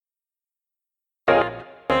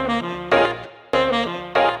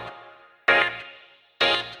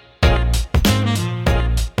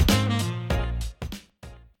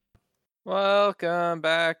Welcome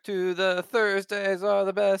back to the Thursdays Are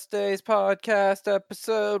the Best Days podcast,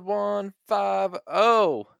 episode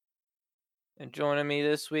 150. And joining me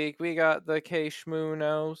this week, we got the K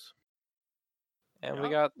Schmoonos, and we Yeah,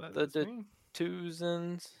 got that's the me.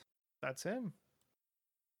 Twosins. That's him.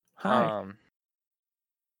 Hi. Um,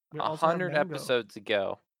 We a also have 100 Mango. episodes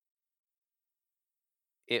ago,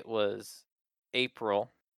 it was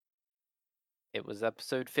April. It was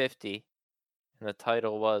episode 50, and the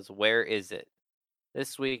title was Where Is It?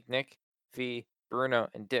 This week, Nick, V, Bruno,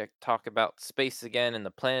 and Dick talk about space again and the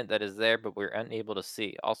planet that is there, but we're unable to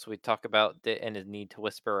see. Also, we talk about Dit and his need to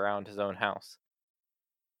whisper around his own house.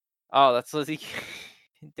 Oh, that's Lizzie.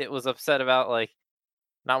 Dit was upset about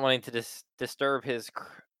not wanting to disturb his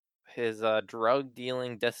drug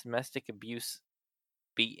dealing, domestic abuse,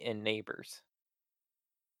 beaten neighbors.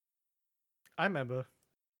 I remember.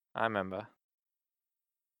 I remember.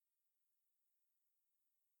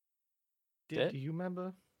 Do you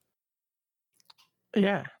remember?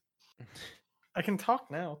 Yeah. I can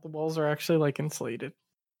talk now. The walls are actually like insulated.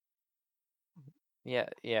 Yeah.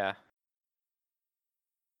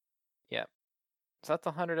 So that's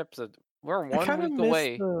 100 episodes. We're I 1 kind of week miss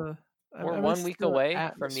away. the. We're I 1 miss week the away from the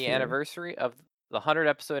atmosphere. anniversary of the 100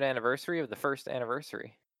 episode anniversary of the first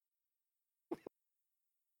anniversary.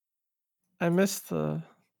 I miss the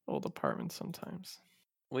old apartment sometimes.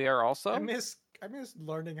 We are I also miss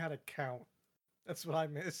learning how to count. That's what I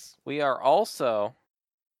miss. we are also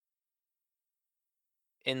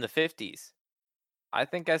in the 50s. I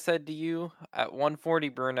think I said to you at 140,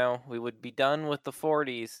 Bruno, we would be done with the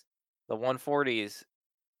 40s, the 140s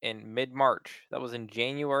in mid-March. That was in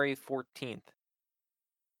January 14th.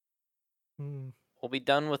 We'll be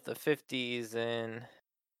done with the 50s in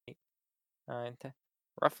 8, 9, 10,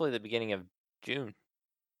 roughly the beginning of June.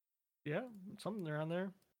 Yeah, something around there.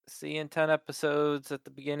 See you in 10 episodes at the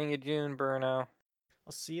beginning of June, Bruno.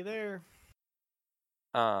 I'll see you there.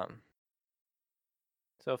 So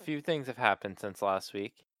a few things have happened since last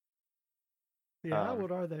week. Yeah,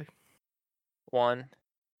 what are they? One,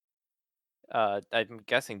 I'm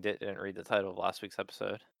guessing Dit didn't read the title of last week's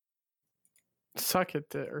episode. Suck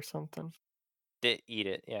it or something. Dit eat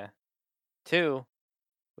it, yeah. 2,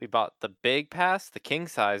 we bought the big pass, the king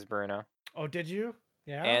size, Bruno, Oh, did you?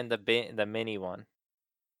 Yeah. and the mini one.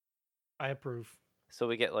 I approve. So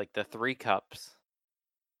we get like the 3 cups.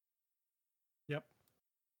 Yep.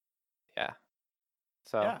 Yeah.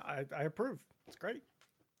 So Yeah, I approve. It's great.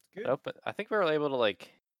 It's good. I think we were able to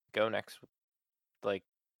go next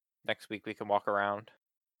week. We can walk around.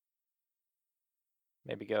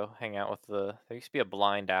 Maybe go hang out with there used to be a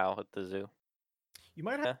blind owl at the zoo. You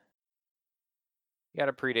might have. You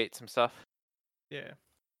gotta predate some stuff. Yeah.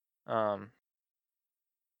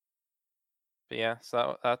 But yeah,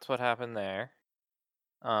 so that's what happened there.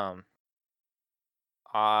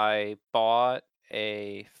 I bought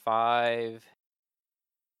a fiver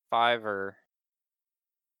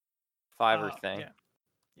thing. Yeah.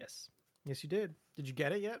 Yes. Yes, you did. Did you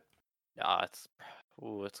get it yet? It's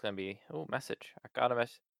gonna be message. I got a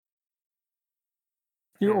message.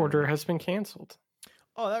 Your order has been canceled.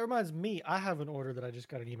 Oh, that reminds me. I have an order that I just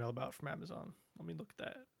got an email about from Amazon. Let me look at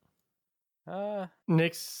that.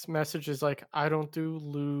 Nick's message is like, I don't do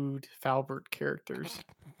lewd Falbert characters.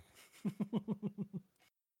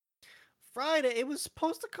 Friday. It was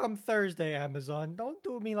supposed to come Thursday, Amazon. Don't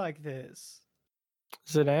do me like this.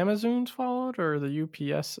 Is it Amazon's fault or the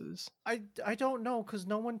UPS's? I don't know because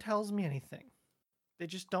no one tells me anything. They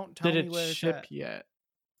just don't tell Did me it where ship it's at. yet?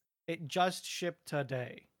 It just shipped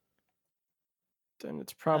today. Then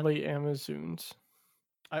it's probably Amazon's.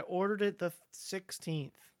 I ordered it the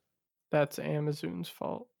 16th. That's Amazon's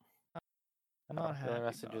fault. I'm not happy. The only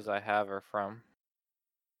messages I have are from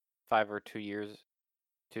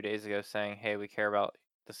 2 days ago saying, hey, we care about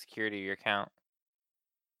the security of your account.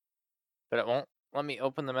 But it won't let me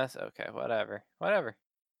open the mess. Okay, whatever.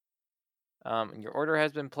 Your order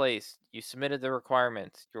has been placed. You submitted the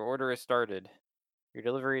requirements. Your order is started. Your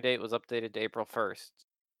delivery date was updated to April 1st.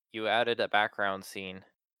 You added a background scene.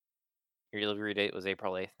 Your delivery date was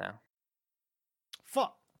April 8th now.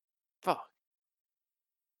 Fuck.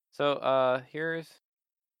 So, here's...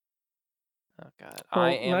 Oh, God. Well,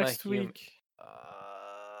 I am next week.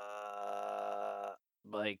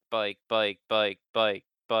 Bike.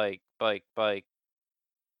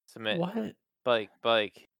 Submit. What? Bike.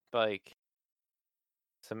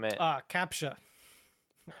 Submit. CAPTCHA.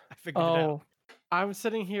 I figured it out. I was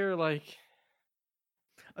sitting here like...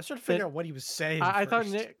 I was trying to figure out what he was saying. I thought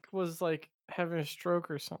Nick was like having a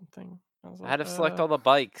stroke or something. I had to select all the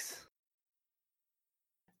bikes.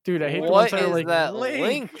 Dude, I hate what the ones that are is like that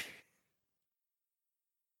link?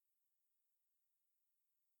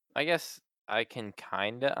 I guess I can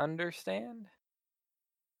kind of understand.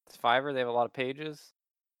 It's Fiverr. They have a lot of pages.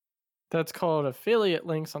 That's called affiliate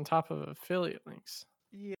links on top of affiliate links.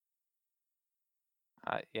 Yeah,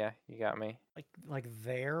 Yeah, you got me. like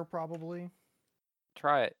there probably.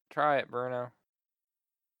 Try it, Bruno.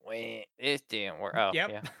 Wait, it didn't work. Oh, Yep.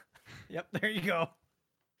 yeah. Yep, there you go.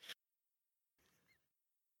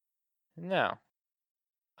 No,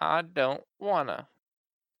 I don't wanna.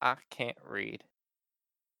 I can't read.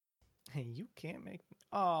 Hey, you can't make me.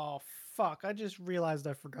 Oh, fuck. I just realized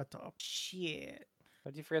I forgot to up. Shit.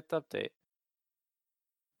 Why'd you forget to update?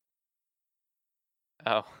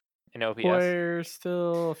 Oh, in OBS. We're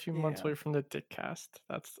still a few months Yeah. away from the Dickcast.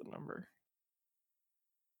 That's the number.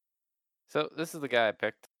 So this is the guy I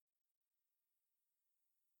picked.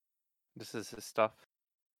 This is his stuff.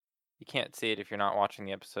 You can't see it if you're not watching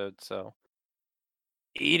the episode, so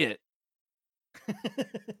eat it.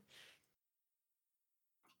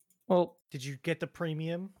 Well, Did you get the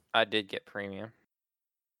premium? I did get premium.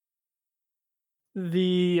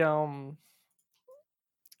 the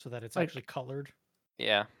So that it's Like- actually colored?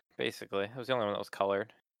 Yeah, basically. It was the only one that was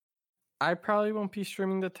colored. I probably won't be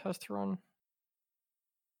streaming the test run.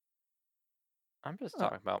 I'm just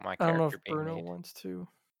talking about my I don't know character if being Bruno made. wants to.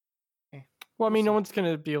 Eh, Well, I we'll mean, no see. one's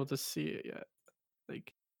gonna be able to see it yet.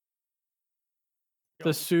 Like Yo,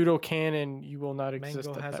 the pseudo canon, you will not exist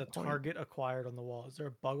Mango at has a that point. target acquired on the wall. Is there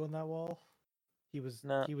a bug on that wall? He was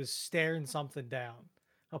No. staring something down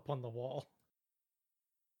up on the wall.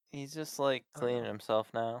 He's just like I don't cleaning know.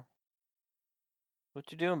 himself now.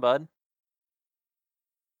 What you doing, bud?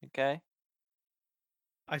 Okay.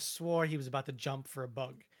 I swore he was about to jump for a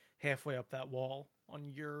bug halfway up that wall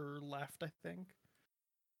on your left, I think.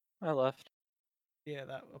 I left. Yeah,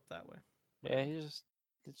 that up that way. Yeah, he's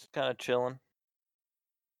just kind of chilling.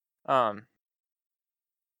 But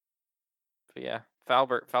yeah,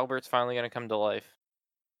 Falbert's finally gonna come to life.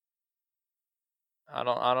 I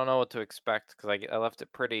don't know what to expect because I left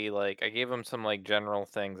it pretty like I gave him some like general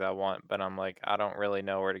things I want, but I'm like I don't really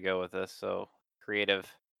know where to go with this. So creative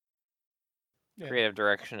Yeah,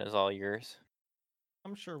 direction is all yours.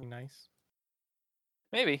 I'm sure nice.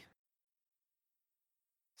 Maybe.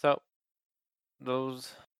 So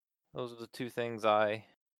those are the two things I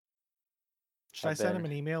Should I have send him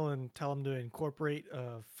been. an email and tell him to incorporate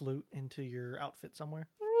a flute into your outfit somewhere?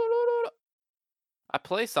 I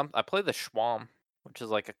play the Schwam, which is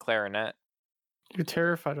like a clarinet. You're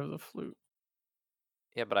terrified of the flute.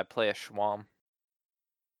 Yeah, but I play a Schwam.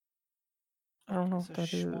 I don't know It's what a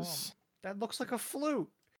that is. schwam. That looks like a flute.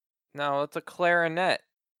 No, it's a clarinet.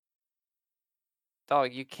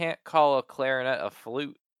 Dog, you can't call a clarinet a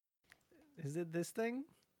flute. Is it this thing?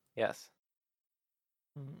 Yes.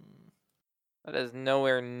 Hmm. That is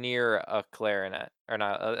nowhere near a clarinet. Or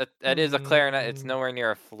not. It is a clarinet. It's nowhere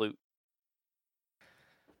near a flute.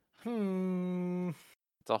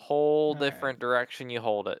 It's a whole Alright. different direction you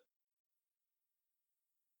hold it.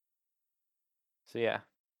 So yeah.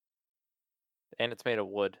 And it's made of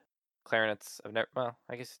wood. Clarinets, I've never. Well,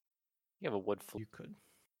 I guess you have a wood flute. You could.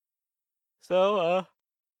 So,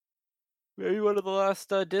 maybe one of the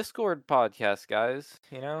last Discord podcasts, guys.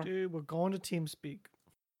 You know? Dude, we're going to TeamSpeak.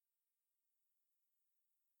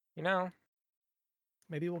 You know?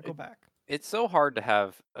 Maybe we'll go back. It's so hard to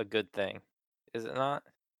have a good thing. Is it not?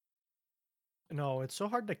 No, it's so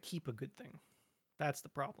hard to keep a good thing. That's the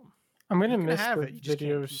problem. I'm gonna You can miss have the it, you just can't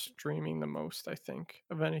video keep it. streaming the most, I think,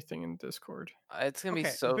 of anything in Discord. It's gonna be Okay,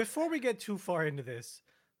 so. before we get too far into this,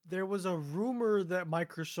 there was a rumor that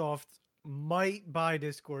Microsoft might buy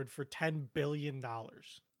Discord for $10 billion.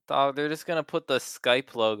 Dog, they're just gonna put the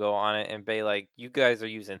Skype logo on it and be like, "You guys are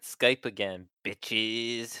using Skype again,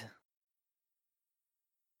 bitches."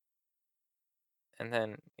 And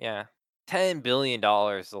then, yeah, $10 billion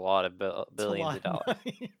is a lot of It's a billions lot of dollars.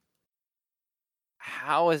 money.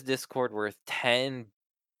 How is Discord worth $10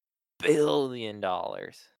 billion?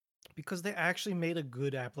 Because they actually made a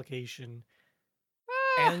good application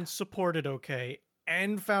Ah, and supported okay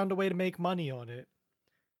and found a way to make money on it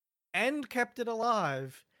and kept it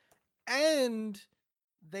alive and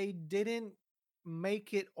they didn't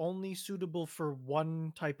make it only suitable for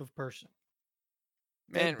one type of person.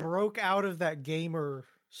 They man, broke out of that gamer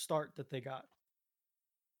start that they got.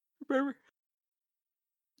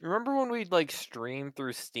 remember when we'd like stream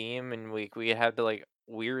through Steam and we had to like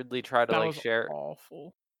weirdly try to That like was share,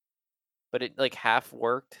 awful. but it like half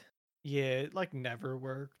worked. Yeah, it like never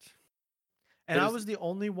worked. And But I it's- was the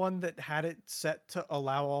only one that had it set to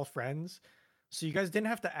allow all friends. So you guys didn't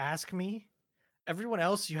have to ask me. Everyone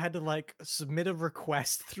else, you had to like submit a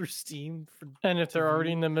request through Steam for And if they're already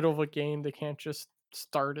view. in the middle of a game, they can't just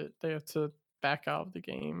start it. They have to back out of the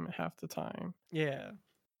game half the time. Yeah.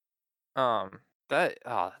 That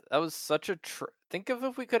was such a think of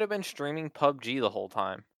if we could have been streaming PUBG the whole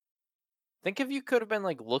time. Think if you could have been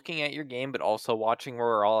like looking at your game but also watching where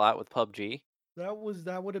we're all at with PUBG. That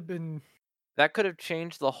would have been. That could have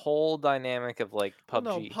changed the whole dynamic of like Well,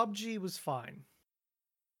 no, PUBG. PUBG was fine.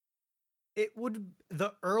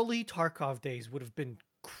 The early Tarkov days would have been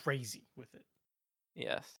crazy with it.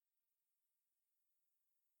 Yes.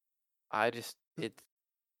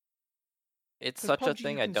 It's 'Cause such a PUBG,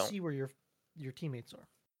 thing you I can don't. see where your teammates are.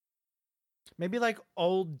 Maybe like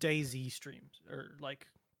old DayZ streams or like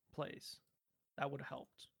plays. That would have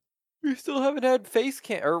helped. We still haven't had face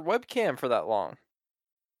cam or webcam for that long.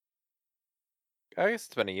 I guess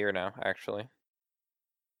it's been a year now, actually.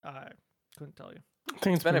 I couldn't tell you. I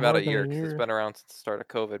think It's been about more a than year because it's been around since the start of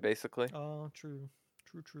COVID, basically. Oh, true.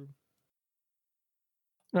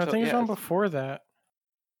 No, I So, think it's yeah, on it's- before that.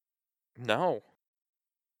 No.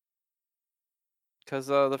 Because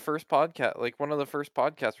the first podcast, like one of the first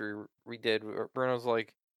podcasts we did, Bruno's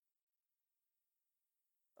like,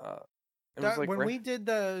 it was like When we did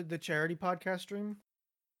the charity podcast stream,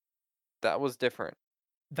 that was different.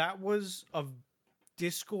 that was a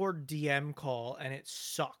Discord DM call and it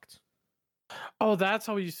sucked. Oh, that's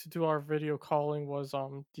how we used to do our video calling, was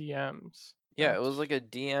DMs. Yeah, it was like a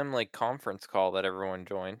DM like conference call that everyone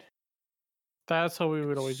joined. That's how we It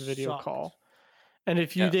would always video sucked. call. And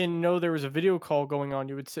if you Yes. didn't know there was a video call going on,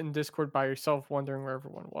 you would sit in Discord by yourself wondering where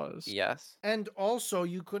everyone was. Yes. And also,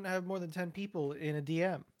 you couldn't have more than 10 people in a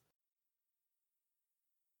DM.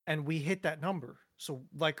 And we hit that number. So,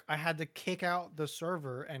 like, I had to kick out the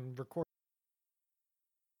server and record.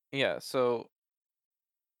 Yeah, so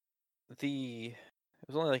it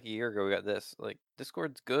was only like a year ago we got this. Like,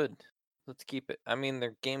 Discord's good. Let's keep it. I mean,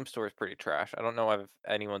 their game store is pretty trash. I don't know if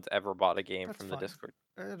anyone's ever bought a game That's from fine. the Discord.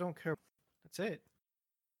 I don't care. That's it.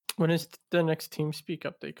 When is the next TeamSpeak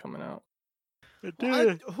update coming out?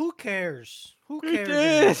 Who cares? Who It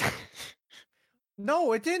cares? did.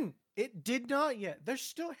 No, it didn't. It did not yet. They're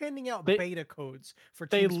still handing out They- beta codes for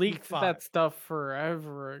They TeamSpeak leaked 5. that stuff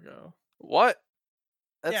forever ago. What?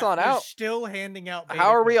 That's Yeah, not they're out. Still handing out. Beta How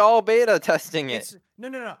are we codes. all beta testing it? It's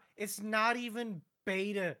no. It's not even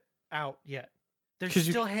beta out yet. They're 'Cause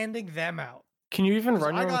you- still handing them out. Can you even 'Cause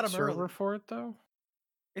run I your got own 'em server early. for it though?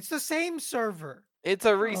 It's the same server. It's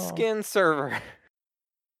a reskin server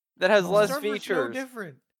that has The less server's no features.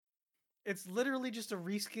 different. It's literally just a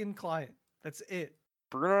reskin client. That's it.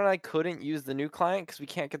 Bruno and I couldn't use the new client because we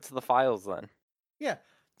can't get to the files then. Yeah,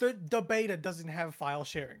 the beta doesn't have file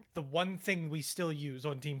sharing. The one thing we still use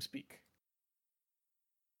on TeamSpeak.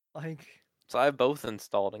 Like, So I have both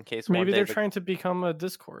installed in case Maybe one day they're the- trying to become a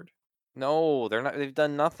Discord. No, they're not. They've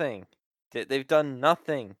done nothing. They've done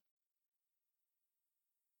nothing.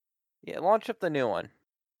 Yeah, launch up the new one.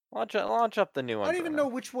 Launch up the new one. I don't even Bruno. know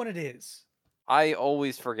which one it is. I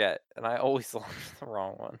always forget, and I always launch the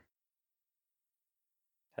wrong one.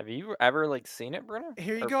 Have you ever like seen it, Bruno?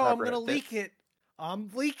 Here you Or go. not I'm Bruno, gonna Dick? leak it. I'm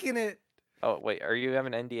leaking it. Oh wait, are you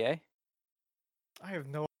having NDA? I have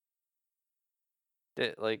no.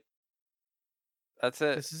 Like, that's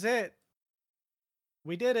it. This is it.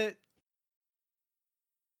 We did it.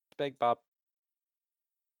 Big Bob.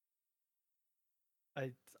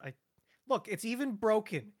 I look. It's even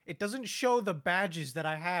broken. It doesn't show the badges that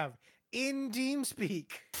I have in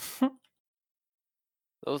TeamSpeak.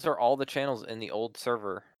 Those are all the channels in the old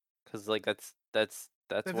server, because like that's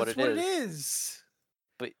what it is.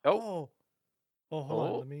 But Oh, hold on.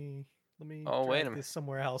 Oh. Let me Oh, wait a drag minute. this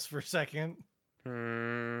somewhere else for a second.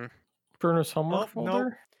 Bruno's homework Nope,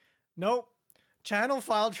 folder. Nope. Channel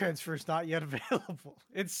file transfer is not yet available.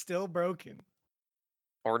 It's still broken.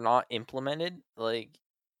 or not implemented. Like,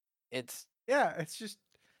 it's Yeah, it's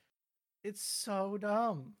so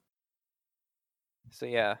dumb. so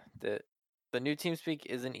yeah. The new TeamSpeak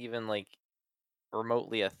isn't even like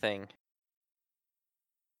remotely a thing.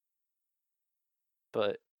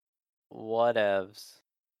 But whatevs.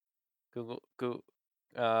 Google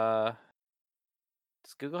does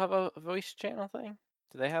Google have a voice channel thing?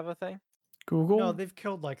 Do they have a thing? Google. No, they've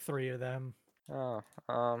killed like 3 of them. Oh,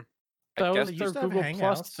 that I was guess they their used to have Google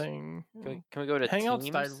Plus Hangouts. thing. can we go to Hangouts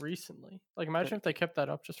Teams? died recently. Like, imagine if they kept that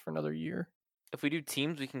up just for another year. If we do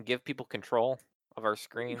Teams, we can give people control of our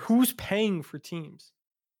screens. Who's paying for Teams?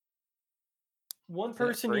 One Isn't it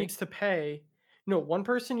person free? needs to pay. No, one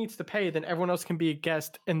person needs to pay, then everyone else can be a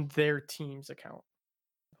guest in their Teams account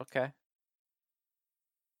Okay.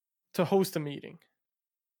 to host a meeting.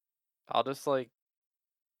 I'll just like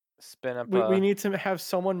spin up We need to have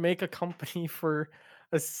someone make a company for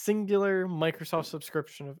a singular Microsoft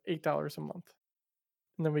subscription of $8 a month.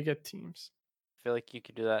 And then we get Teams. Feel like you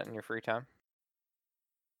could do that in your free time?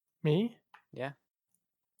 Me? Yeah.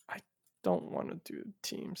 Don't want to do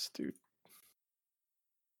Teams, dude.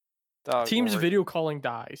 Dog, Teams we're- video calling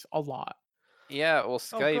dies a lot. Yeah, well, Oh,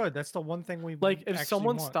 Skype. good. That's the one thing we Like if actually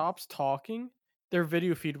someone want. stops talking, their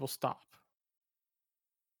video feed will stop.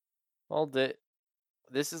 Well, this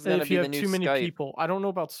is And gonna if be you the have new too many Skype. people, I don't know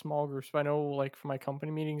about small groups, but I know like for my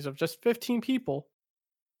company meetings of just 15 people,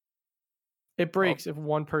 it breaks if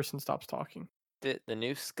one person stops talking. The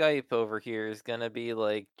new Skype over here is gonna be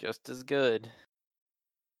like just as good.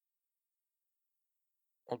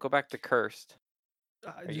 We'll go back to cursed.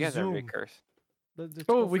 Or you guys never did Zoom. curse. Let's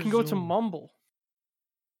Oh, go we for can go to Zoom. Mumble.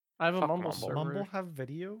 I have a Fuck Mumble Mumble. server. Mumble have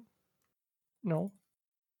video? No.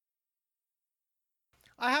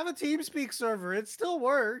 I have a TeamSpeak server. It still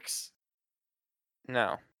works.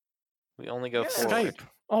 No. We only go Yes. forward. Skype.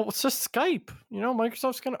 Oh, it's just Skype. You know,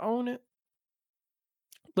 Microsoft's gonna own it.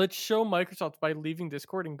 Let's show Microsoft by leaving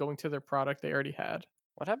Discord and going to their product they already had.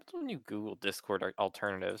 What happens when you Google Discord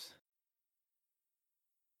alternatives?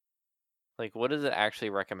 Like, what does it actually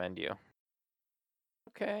recommend you?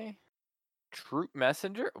 Okay. Troop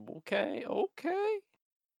Messenger? Okay, okay.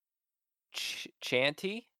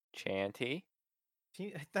 Chanty?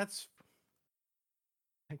 That's.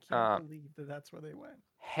 I can't believe that that's where they went.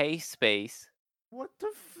 Hey Space. What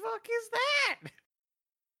the fuck is that?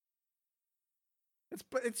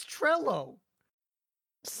 It's Trello.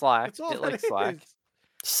 Slack. That's all It like that Slack. is.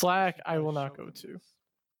 Slack, I Gotta will not show go them to. this.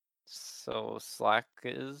 So Slack,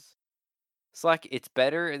 it's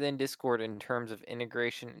better than Discord in terms of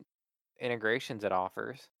integrations it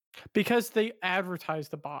offers. Because they advertise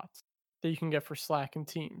the bots that you can get for Slack and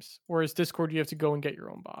Teams. Whereas Discord, you have to go and get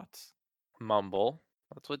your own bots. Mumble.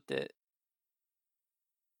 That's what did.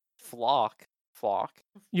 Flock.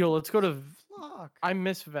 Yo, let's go to. Flock. I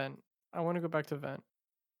miss Vent. I want to go back to Vent.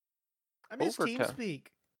 I miss Overtone. TeamSpeak.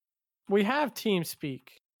 We have TeamSpeak.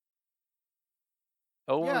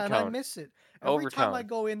 Overtone. Yeah, and I miss it. Every time I Overtone.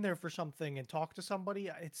 go in there for something and talk to somebody,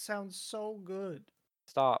 it sounds so good.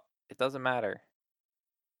 Stop. It doesn't matter.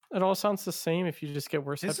 It all sounds the same if you just get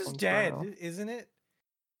worse This is headphones. dead, Bruno. isn't it?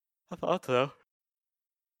 I thought so.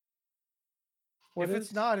 What If is-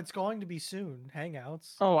 it's not, it's going to be soon.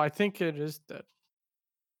 Hangouts. Oh, I think it is dead.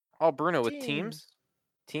 Oh, Bruno, with Teams,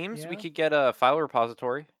 we Yeah. could get a file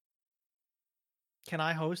repository. Can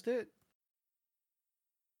I host it?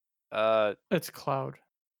 It's cloud.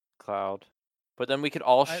 Cloud. But then we could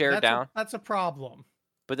all share it down. That's a problem.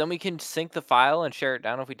 But then we can sync the file and share it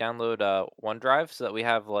down if we download OneDrive, so that we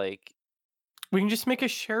have like. We can just make a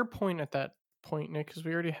SharePoint at that point, Nick, because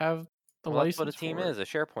we already have the Well, license. that's what a team for it. is, a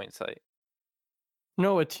SharePoint site.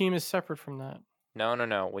 No, a team is separate from that.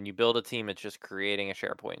 No. When you build a team, it's just creating a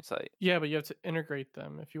SharePoint site. Yeah, but you have to integrate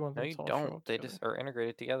them if you want No, them you to all show don't. up They together. just are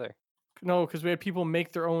integrated together. No, because we had people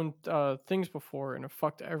make their own things before, and it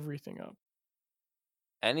fucked everything up.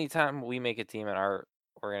 Anytime we make a team in our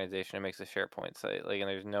organization, it makes a SharePoint site. Like, and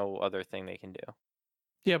there's no other thing they can do.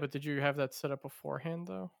 Yeah, but did you have that set up beforehand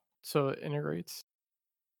though, so it integrates?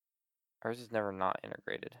 Ours is never not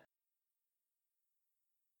integrated.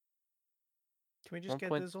 Can we just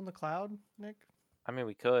get 1. this on the cloud, Nick? I mean,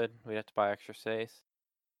 we could. We'd have to buy extra space.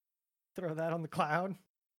 Throw that on the cloud.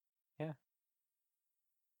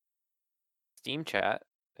 Steam chat.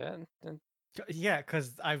 Yeah,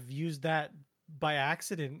 because I've used that by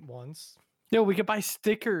accident once. No, we could buy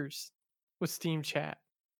stickers with Steam Chat.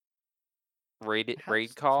 Raid have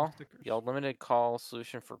some call. stickers. The unlimited call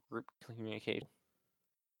solution for group communication.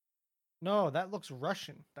 No, that looks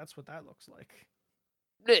Russian. That's what that looks like.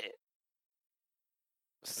 Blech.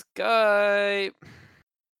 Skype.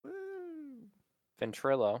 Woo.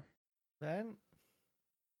 Ventrilo. Then,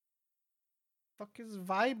 fuck is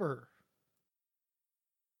Viber?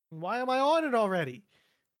 Why am I on it already?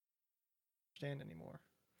 Understand anymore?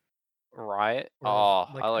 Riot. Or Oh,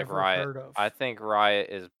 have, I like ever Riot. heard of. I think Riot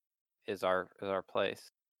is our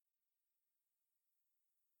place.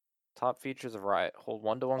 Top features of Riot: hold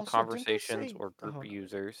one-to-one Also, didn't they conversations say- or group oh, no.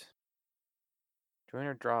 users. Join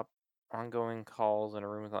or drop ongoing calls in a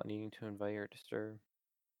room without needing to invite or disturb.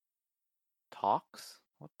 Talks?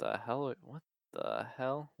 What the hell? What the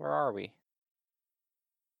hell? Where are we?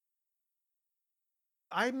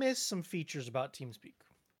 I miss some features about TeamSpeak.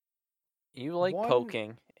 You like One-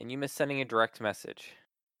 poking, and you miss sending a direct message.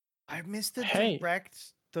 I missed the Hey.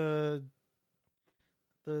 direct the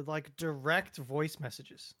like direct voice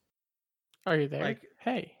messages. Are you there? Like-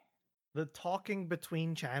 Hey, The talking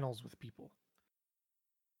between channels with people.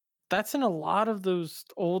 that's in a lot of those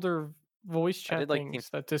older voice I chat did like things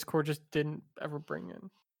that Discord just didn't ever bring in.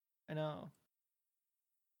 I know.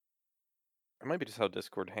 It might be just how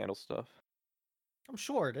Discord handles stuff. I'm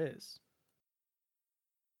sure it is.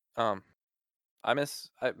 I miss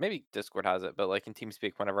maybe Discord has it, but like in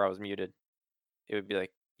TeamSpeak, whenever I was muted, it would be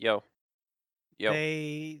like, "Yo, yo."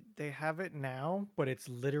 They have it now, but it's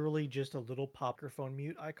literally just a little microphone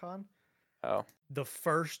mute icon. Oh, The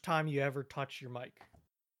first time you ever touch your mic.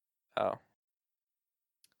 oh,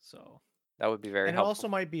 So, that would be very and it helpful. also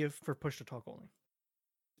might be for push to talk only.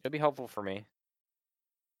 It'd be helpful for me.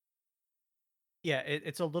 Yeah,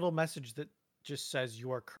 it's a little message that just says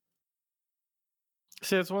you are.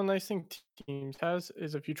 See, that's one nice thing Teams has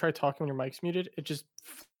is if you try talking when your mic's muted, it just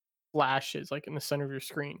flashes like in the center of your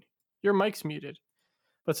screen. Your mic's muted,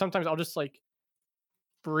 but sometimes I'll just like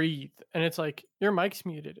breathe, and it's like your mic's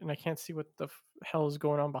muted, and I can't see what the hell is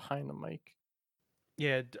going on behind the mic.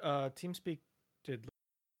 Yeah, TeamSpeak did.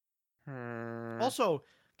 Hmm. Also,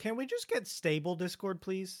 can we just get stable Discord,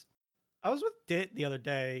 please? I was with Dit the other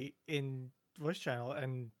day in voice channel,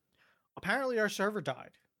 and apparently our server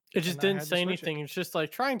died. It just and I didn't had to say switch it. anything. It's just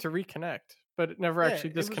like trying to reconnect, but it never Yeah, actually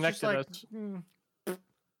it was just disconnected like, us.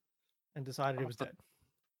 and decided it was dead.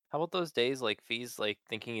 How about those days like Fee's like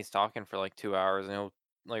thinking he's talking for like 2 hours and he'll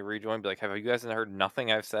like rejoin and be like, "Have you guys heard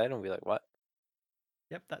nothing I've said?" And we'll be like, "What?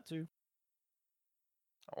 Yep, that too.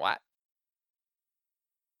 What?"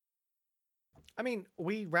 I mean,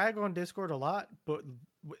 we rag on Discord a lot, but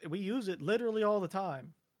we use it literally all the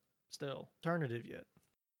time. Still, alternative yet.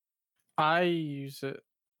 I use it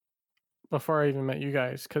before I even met you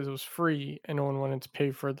guys because it was free and no one wanted to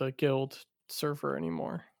pay for the guild server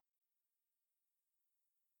anymore.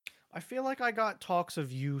 I feel like I got talks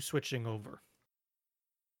of you switching over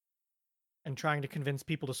and trying to convince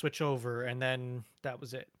people to switch over, and then that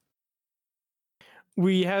was it.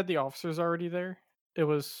 We had the officers already there. It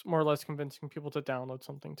was more or less convincing people to download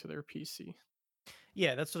something to their PC.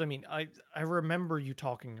 Yeah, that's what I mean. I remember you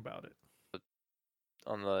talking about it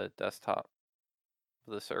On the desktop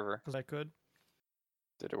of the server. because I could.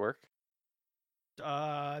 Did it work?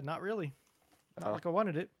 Not really. Not Oh. like I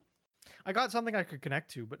wanted it. I got something I could connect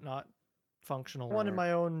to, but not functional. I wanted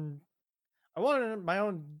my own. I wanted my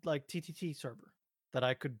own like TTT server that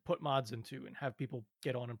I could put mods into and have people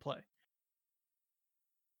get on and play.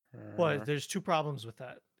 But there's two problems with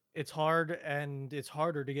that. It's hard, and it's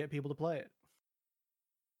harder to get people to play it.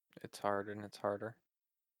 It's hard and it's harder.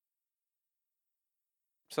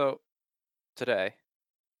 So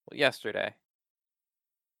yesterday,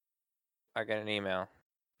 I got an email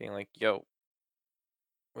being like, "Yo,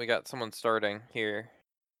 we got someone starting here.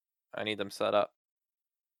 I need them set up."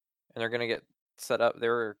 And they're gonna get set up. They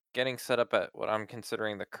were getting set up at what I'm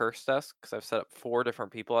considering the curse desk because I've set up 4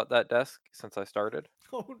 different people at that desk since I started.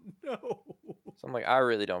 Oh no! So I'm like, I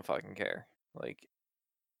really don't fucking care. Like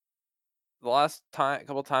the last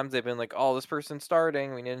couple times they've been like, "Oh, this person's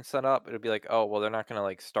starting. We need to set up." It'd be like, "Oh, well, they're not gonna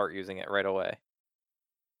like start using it right away."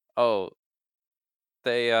 Oh,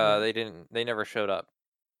 they didn't. They never showed up.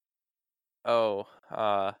 Oh,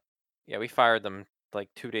 yeah, we fired them like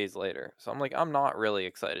 2 days later. So I'm like, I'm not really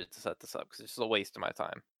excited to set this up because it's just a waste of my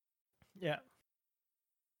time. Yeah.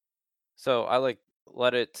 So I like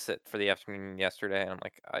let it sit for the afternoon yesterday, and I'm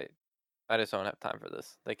like, I just don't have time for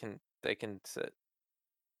this. They can sit.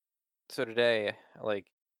 So today, like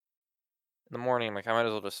in the morning, I'm like, I might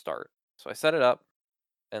as well just start. So I set it up,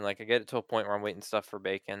 and like I get it to a point where I'm waiting stuff for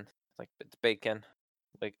bacon. It's like it's bacon,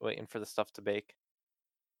 like waiting for the stuff to bake.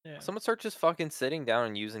 Yeah. Someone starts just fucking sitting down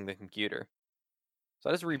and using the computer. So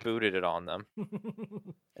I just rebooted it on them,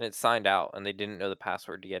 and it signed out, and they didn't know the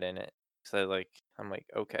password to get in it. So like, I'm like,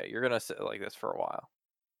 okay, you're gonna sit like this for a while.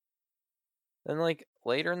 Then like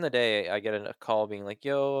later in the day, I get a call being like,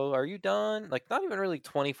 "Yo, are you done?" Like not even really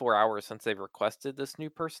 24 hours since they've requested this new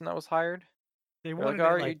person that was hired. They They're like, wanted "Oh, it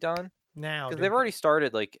are you like done?" now. Because didn't they've they? already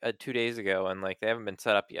started like 2 days ago, and like they haven't been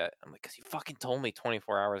set up yet. I'm like, "Cause you fucking told me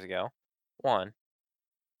 24 hours ago." 1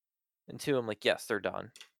 and 2, I'm like, "Yes, they're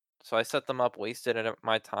done." So I set them up, wasted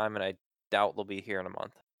my time, and I doubt they'll be here in a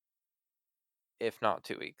month, if not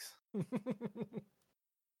 2 weeks.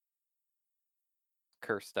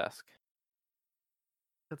 Curse desk.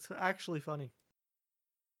 That's actually funny.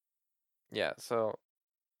 Yeah, so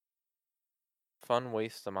fun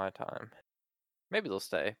waste of my time. Maybe they'll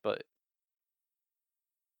stay, but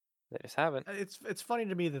they just haven't. It's funny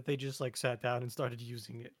to me that they just like sat down and started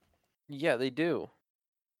using it. Yeah, they do.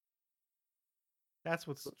 That's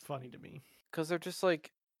what's funny to me. Because they're just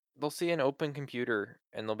like, they'll see an open computer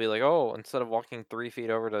and they'll be like, "Oh, instead of walking 3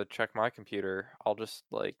 feet over to check my computer, I'll just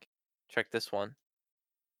like check this one."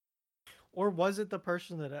 Or was it the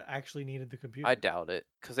person that actually needed the computer? I doubt it,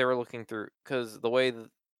 because they were looking through. Because the way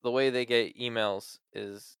they get emails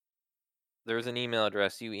is there's an email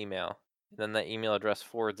address you email, then that email address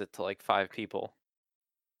forwards it to like 5 people,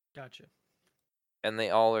 Gotcha. and they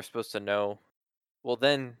all are supposed to know. Well,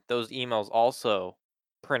 then those emails also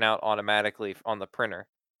print out automatically on the printer.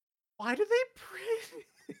 Why do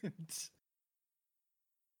they print?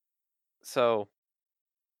 So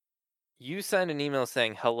you send an email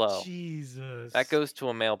saying hello. Jesus. That goes to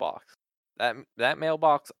a mailbox. That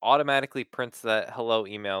mailbox automatically prints that hello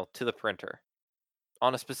email to the printer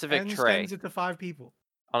on a specific and tray. sends it to 5 people.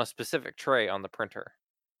 On a specific tray on the printer.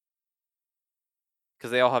 Because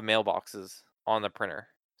they all have mailboxes on the printer.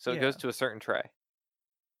 So it goes Yeah. to a certain tray.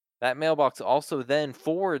 That mailbox also then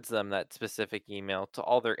forwards them that specific email to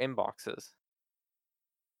all their inboxes.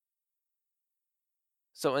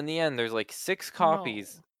 So in the end, there's like 6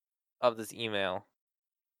 copies of this email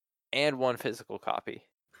and 1 physical copy.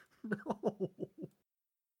 No.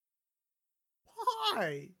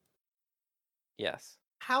 Why? Yes.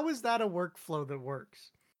 How is that a workflow that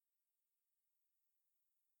works?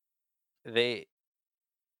 They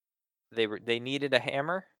needed a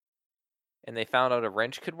hammer, and they found out a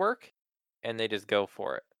wrench could work, and they just go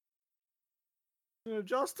for it. An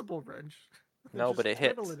adjustable wrench. No, Just but it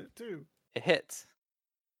twiddle hits. in it too. It hits.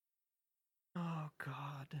 Oh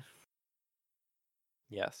God.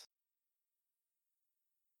 Yes.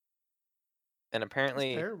 And That's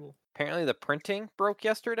apparently terrible. the printing broke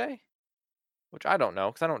yesterday, which I don't know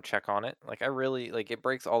because I don't check on it. Like I really it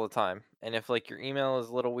breaks all the time. And if like your email is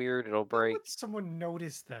a little weird, it'll How break. would someone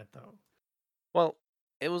notice that though? Well,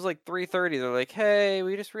 it was like 3:30. They're like, "Hey,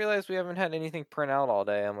 we just realized we haven't had anything print out all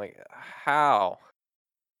day." I'm like, "How?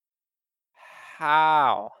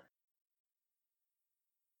 How?"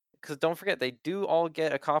 Because don't forget, they do all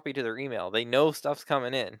get a copy to their email. They know stuff's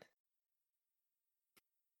coming in.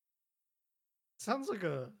 Sounds like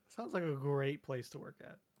a great place to work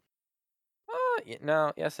at.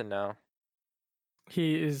 No, yes and no.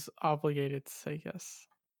 He is obligated to say yes.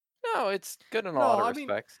 No, it's good in a No, lot of I mean,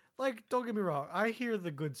 respects. like, don't get me wrong. I hear the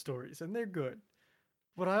good stories, and they're good.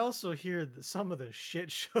 But I also hear some of the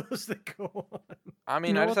shit shows that go on. I You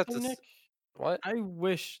mean, know I just what, have though, to. Nick? What? I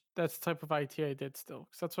wish that's the type of IT I did still,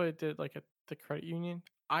 because that's what I did like at the credit union.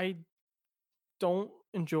 I don't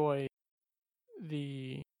enjoy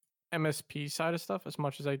the MSP side of stuff as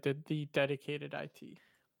much as I did the dedicated IT.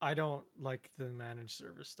 I don't like the managed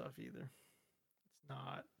service stuff either. It's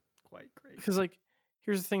not quite great. Because like,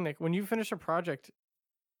 here's the thing, Nick. When you finish a project,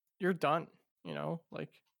 you're done. You know, like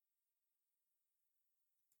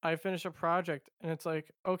I finish a project and it's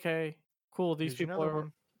like, okay, cool. Here's another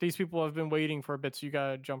one. These people have been waiting for a bit, so you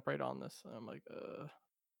gotta jump right on this. And I'm like,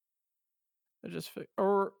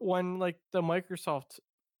 or when like the Microsoft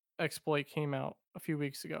exploit came out a few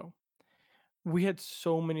weeks ago, we had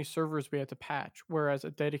so many servers we had to patch, whereas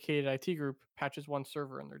a dedicated IT group patches one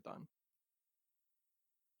server and they're done.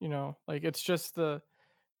 You know, like it's just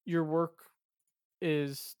your work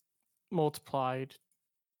is multiplied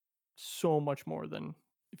so much more than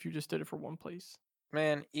if you just did it for one place.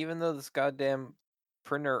 Man, even though this goddamn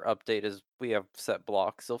printer update is we have set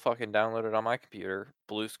blocks, still fucking download it on my computer.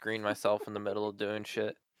 Blue screen myself in the middle of doing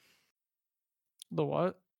shit. The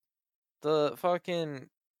what? The fucking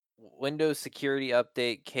Windows security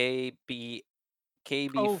update Oh, for the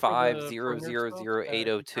printer stuff that you try and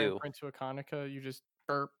KB500802. print to a Konica, you just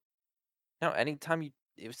burp. No, anytime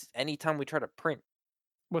we try to print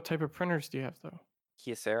What type of printers do you have though?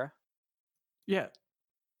 Kyocera, Yeah,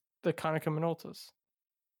 the Konica Minoltas.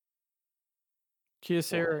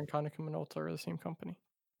 Kyocera and Konica Minolta are the same company.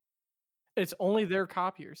 It's only their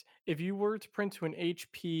copiers. If you were to print to an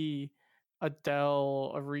HP, a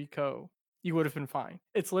Dell, a Ricoh, you would have been fine.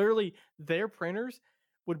 It's literally their printers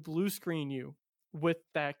would blue screen you with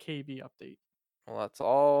that KB update. well, that's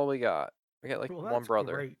all we got. We got like Well, one that's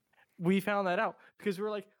brother. great. We found that out because we were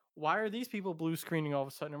like, why are these people blue screening all of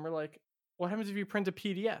a sudden? And we're like, what happens if you print a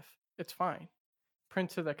PDF? It's fine. Print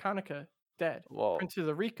to the Konica, dead. Well, Print to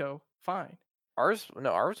the Ricoh, fine. ours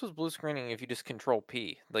was blue screening if you just control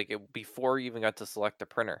P. Like before you even got to select the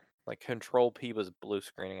printer. Like control P was blue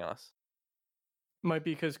screening us. Might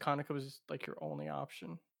be because Konica was like your only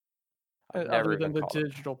option. I've never Other than even the called it.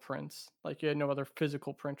 digital prints. Like you had no other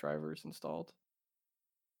physical print drivers installed.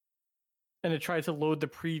 And it tried to load the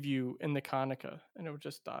preview in the Konica and it would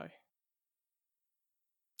just die.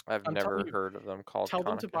 I've I'm never telling you, heard of them called tell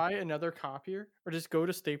them to Konica. buy another copier or just go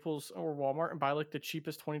to Staples or Walmart and buy like the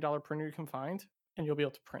cheapest $20 printer you can find and you'll be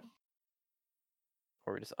able to print.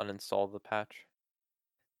 Or we just uninstall the patch.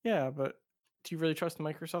 Yeah, but do you really trust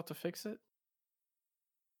Microsoft to fix it?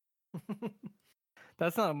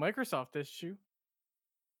 That's not a Microsoft issue.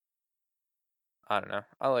 I don't know.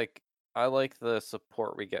 I like the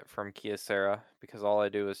support we get from Kyocera because all I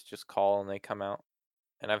do is just call and they come out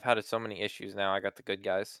and I've had so many issues now. I got the good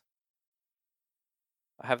guys.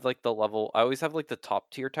 I have like the level. I always have like the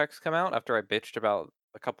top tier techs come out after I bitched about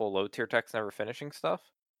a couple low tier techs never finishing stuff.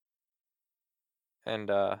 And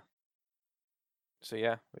so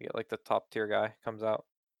yeah, we get like the top tier guy comes out,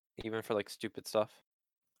 even for like stupid stuff.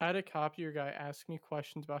 I had a copier guy ask me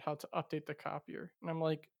questions about how to update the copier, and I'm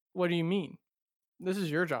like, "What do you mean? This is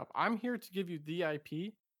your job. I'm here to give you the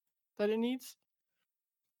IP that it needs.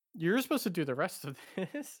 You're supposed to do the rest of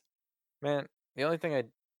this." Man, the only thing I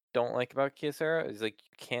don't like about Kyocera is like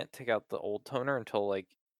you can't take out the old toner until like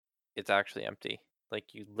it's actually empty.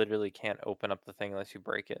 Like you literally can't open up the thing unless you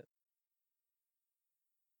break it.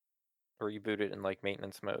 Or you boot it in like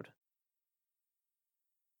maintenance mode.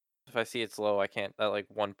 If I see it's low, I can't at like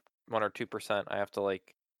 1 or 2%, I have to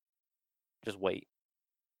like just wait.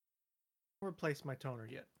 Replace my toner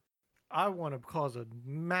yet. I want to cause a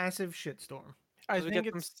massive shitstorm. I So we think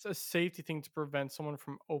get them it's a safety thing to prevent someone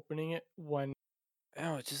from opening it when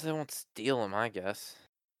Oh, it's just they won't steal them, I guess.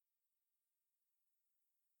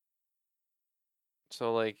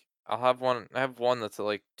 So like I have one that's at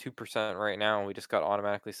like 2% right now, and we just got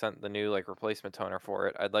automatically sent the new like replacement toner for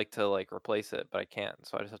it. I'd like to like replace it, but I can't.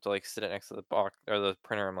 So I just have to like sit it next to the box or the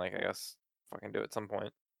printer. I'm like, I guess fucking do it at some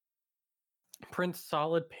point. print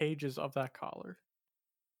solid pages of that collar.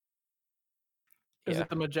 Is Yeah. it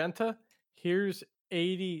the magenta? Here's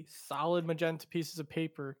 80 solid magenta pieces of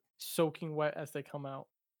paper soaking wet as they come out.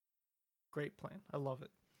 Great plan. I love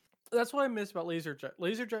it. That's what I miss about LaserJet.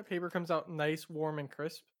 LaserJet paper comes out nice, warm, and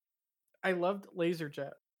crisp. I loved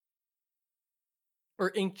LaserJet.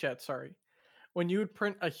 Or inkjet, sorry. When you would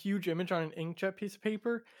print a huge image on an inkjet piece of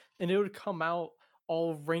paper and it would come out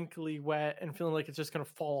all wrinkly, wet, and feeling like it's just going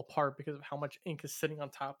to fall apart because of how much ink is sitting on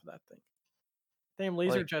top of that thing. Damn, Like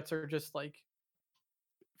LaserJets are just like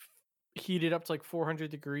heated up to like 400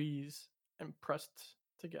 degrees and pressed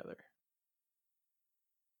together.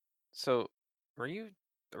 so were you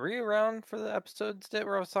around for the episodes that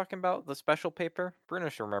where I was talking about the special paper? Bruno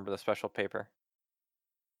should remember the special paper.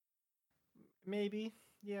 Maybe.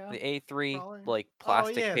 Yeah. The A3 probably. like Oh,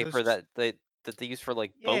 plastic yeah, paper those- that they use for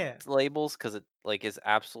like boat Yeah. labels because it like is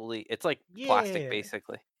absolutely it's like plastic Yeah.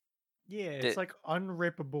 basically. Yeah, it's Did, like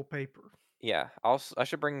unrippable paper. yeah, I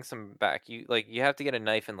should bring some back. You have to get a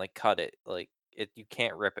knife and like cut it. Like you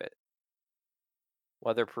can't rip it.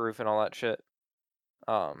 Weatherproof and all that shit.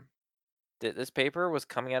 Um, this paper was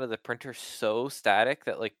coming out of the printer so static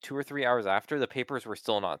that like 2 or 3 hours after the papers were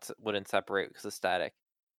still not wouldn't separate because of static.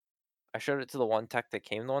 I showed it to the one tech that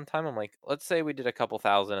came the one time. I'm like, let's say we did a couple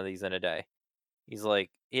thousand of these in a day. He's like,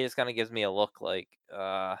 he just kind of gives me a look like, it's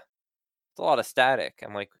a lot of static.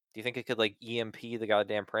 I'm like, do you think it could like EMP the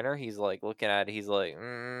goddamn printer? He's like looking at it. He's like,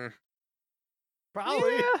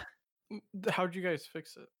 Probably. yeah. How'd you guys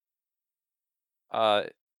fix it?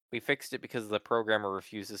 We fixed it because the programmer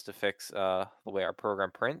refuses to fix the way our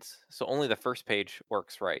program prints. So only the first page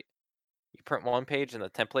works right. You print one page and the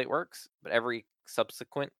template works, but every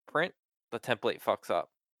subsequent print, the template fucks up.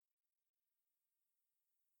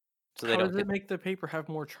 So they How don't does get. it make the paper have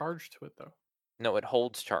more charge to it though? No, it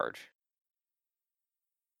holds charge.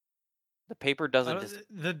 The paper doesn't just.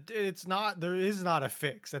 It's not. There is not a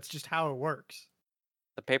fix. That's just how it works.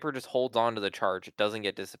 The paper just holds on to the charge. It doesn't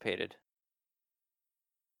get dissipated.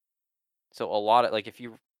 So a lot of like if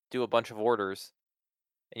you do a bunch of orders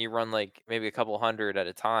and you run like maybe a couple hundred at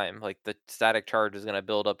a time, like the static charge is gonna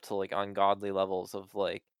build up to like ungodly levels of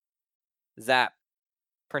like zap,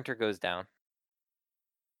 printer goes down.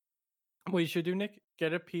 What you should do, Nick,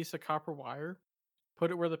 get a piece of copper wire,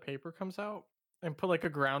 put it where the paper comes out, and put like a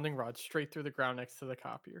grounding rod straight through the ground next to the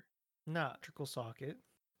copier. Nah, trickle socket,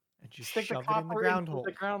 and just Stick the shove it in the copper ground into hole.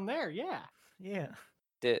 the ground there, yeah. Yeah.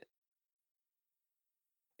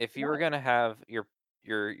 If you were gonna have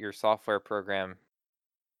your software program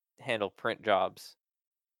handle print jobs,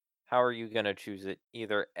 how are you gonna choose it?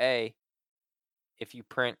 Either A, if you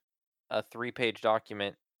print a 3-page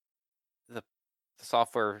document, the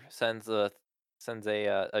software sends a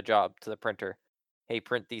job to the printer. Hey,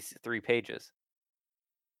 print these 3 pages.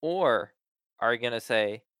 Or are you gonna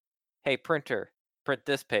say, hey printer, print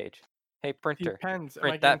this page. Hey printer, Depends. Am I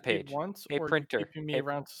print getting that paid page. once, Hey or are you printer, keeping me hey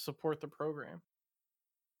around to support the program?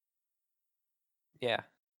 yeah.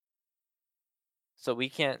 So we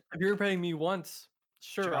can't. If you're paying me once,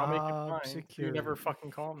 sure, I'll make it Job fine. You never security.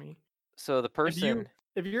 fucking call me. So the person.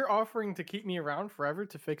 If you're offering to keep me around forever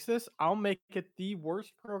to fix this, I'll make it the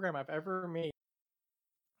worst program I've ever made.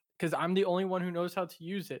 Because I'm the only one who knows how to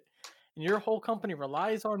use it. And your whole company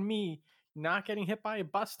relies on me not getting hit by a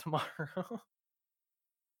bus tomorrow.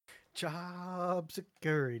 Job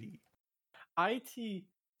security. IT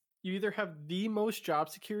you either have the most job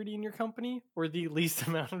security in your company or the least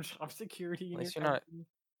amount of job security in your least you're not- company.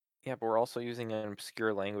 Yeah, but we're also using an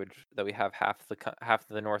obscure language that we have half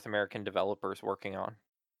the North American developers working on.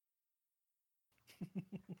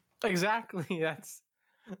 Exactly.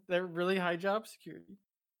 They're really high job security.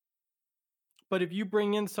 But if you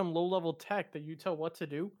bring in some low level tech that you tell what to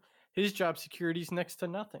do, his job security is next to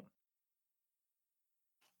nothing.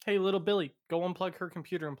 Hey, little Billy, go unplug her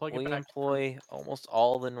computer and plug it We back. employ almost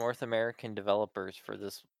all the North American developers for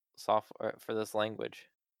this software for this language.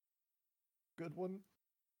 Good one.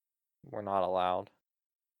 We're not allowed.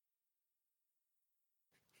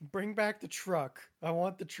 Bring back the truck. I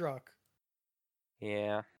want the truck.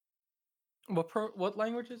 Yeah. What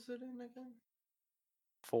language is it in again?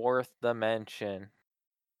 Fourth dimension.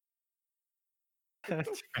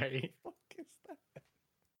 That's right. What the fuck is that?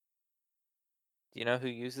 Do you know who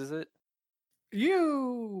uses it?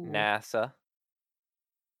 You. NASA.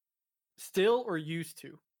 Still or used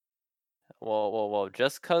to? Whoa.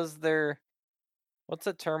 Just cause they're what's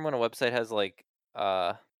the term when a website has like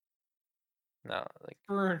no, like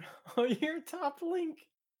Burn. Oh, your top link.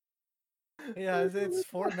 Yeah, it's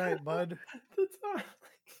Fortnite, bud. The top link.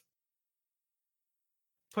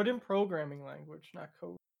 Put in programming language, not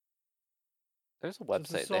code. there's a So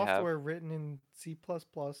it's a website they have. software written in C++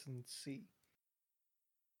 and C.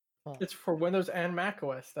 Huh. It's for Windows and Mac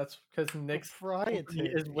OS. That's because Nick's company is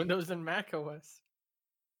Proprietary. Windows and Mac OS.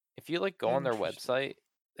 If you like go on their Interesting. website,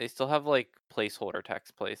 they still have like placeholder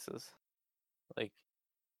text places. Like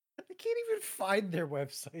I can't even find their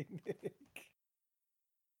website, Nick.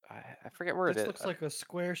 I forget where This it is. looks like a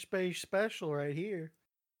Squarespace special right here.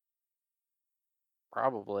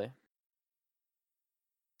 Probably.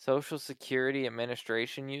 Social Security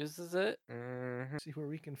Administration uses it. Mhm. See where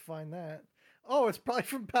we can find that. Oh, it's probably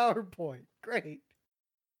from PowerPoint. Great.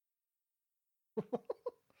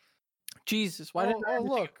 Jesus, why did I Oh,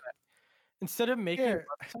 look. instead of making Here.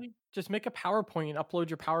 a website, just make a PowerPoint and upload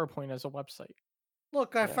your PowerPoint as a website.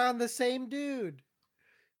 Look, I Yeah. found the same dude.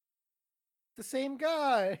 The same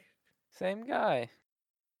guy. Same guy.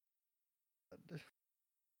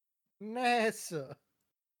 NASA.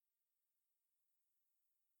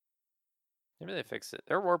 Maybe they fixed it.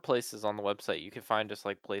 There were places on the website you could find just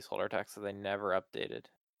like placeholder text that they never updated,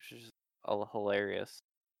 which is just hilarious.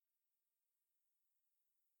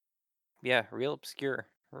 Yeah, real obscure.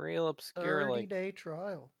 Real obscure. 30-day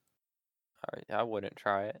trial. Alright, I wouldn't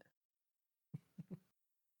try it.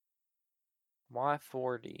 Why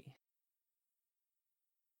 40?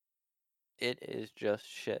 It is just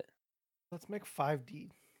shit. Let's make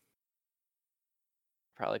 5D.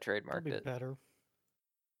 Probably That'll trademarked be it. better.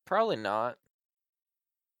 Probably not.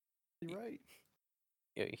 You're right.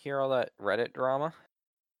 You hear all that Reddit drama?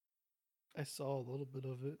 I saw a little bit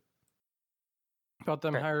of it. About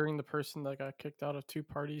them Right. hiring the person that got kicked out of 2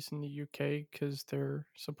 parties in the UK because they're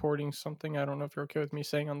supporting something. I don't know if you're okay with me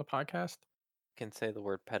saying on the podcast. Can say the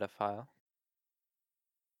word pedophile.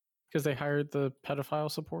 Because they hired the pedophile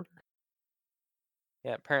supporter.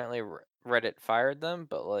 Yeah, apparently Reddit fired them,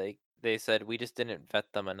 but like they said we just didn't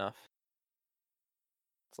vet them enough.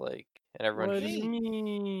 It's like, and everyone's What do just you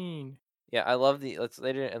mean? yeah. I love they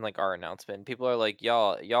did it in like our announcement. People are like,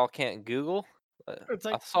 y'all can't Google. It's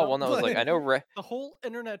I like saw one that was like, I know the whole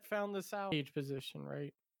internet found this out. Page position,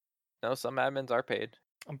 right? no, some admins are paid.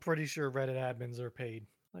 I'm pretty sure Reddit admins are paid.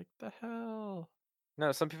 Like the hell.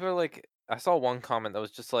 No, some people are like, I saw one comment that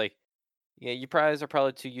was just like, yeah, you guys are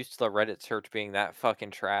probably too used to the Reddit search being that fucking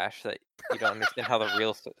trash that you don't understand how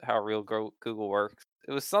how real Google works.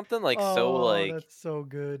 It was something like so like that's so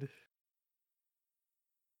good.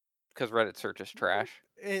 because Reddit search is trash.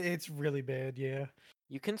 It's really bad, yeah.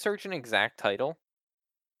 You can search an exact title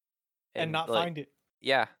And not like, find it.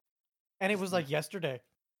 Yeah, And it was like yesterday.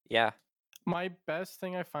 yeah. My best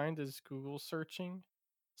thing I find is Google searching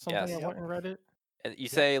something Yes. I want in Reddit. And you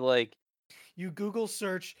say like You Google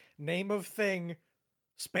search name of thing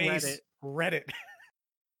space Reddit.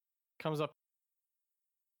 Comes up.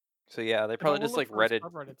 so yeah, they If I probably wanna just look like for Reddit.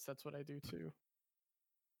 subreddits, that's what I do too.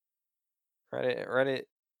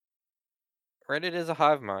 Reddit is a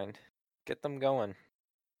hive mind. Get them going.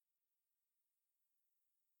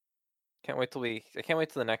 I can't wait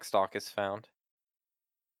till the next stock is found.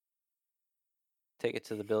 Take it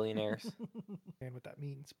to the billionaires. And what that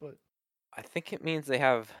means, but I think it means they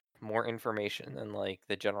have more information than like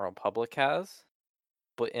the general public has,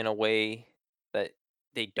 but in a way that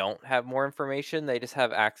they don't have more information. They just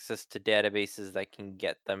have access to databases that can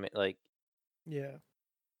get them like yeah.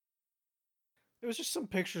 It was just some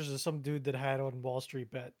pictures of some dude that had on Wall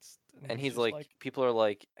Street bets. and he's just like people are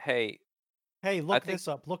like, "Hey, hey, look think- this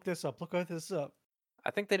up, look this up, look this up.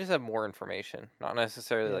 I think they just have more information, not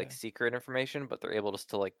necessarily like Yeah. secret information, but they're able just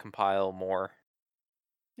to like compile more,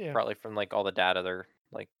 Yeah. probably from like all the data they're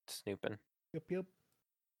like snooping. Yep.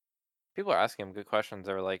 People are asking them good questions.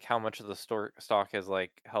 They're like, how much of the stock is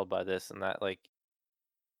like held by this and that? Like,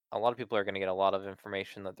 a lot of people are gonna get a lot of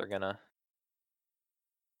information that they're gonna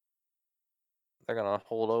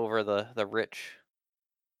hold over the rich.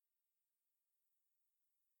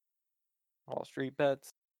 Wall Street bets.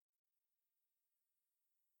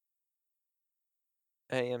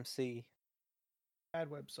 AMC. Bad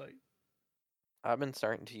website. I've been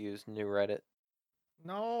starting to use New Reddit.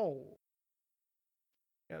 No.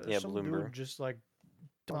 Yeah, there's Yeah, some Bloomberg. dude just like.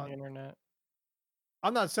 on the internet.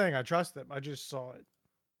 I'm not saying I trust them. I just saw it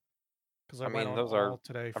because I went mean, on those all are.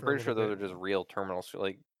 today. I'm For a pretty sure little those bit. are just real terminals.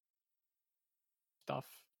 Like, Stuff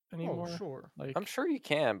anymore. Oh, sure. Like I'm sure you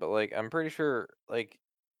can, but like, I'm pretty sure like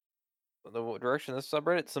the direction of this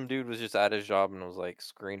subreddit, some dude was just at his job and was like,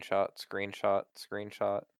 screenshot.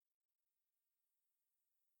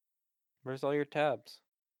 Where's all your tabs?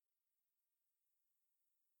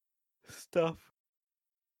 Stuff.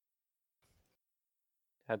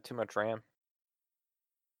 Had too much RAM.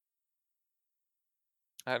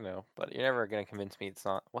 I don't know, but you're never gonna convince me it's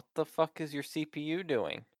not. What the fuck is your CPU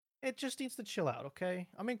doing? It just needs to chill out, okay?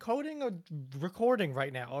 I'm encoding a recording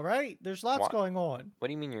right now, all right? There's lots What? going on. What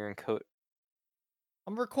do you mean you're encode?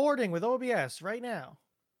 I'm recording with OBS right now.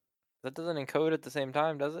 That doesn't encode at the same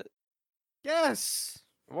time, does it? Yes.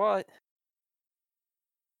 What?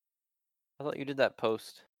 I thought you did that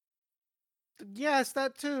post. Yes,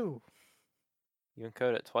 that too. You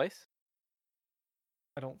encode it twice?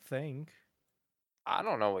 I don't think. I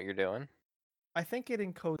don't know what you're doing. I think it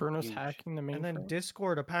encodes Bruno's huge. hacking the mainframe. And then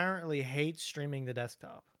Discord apparently hates streaming the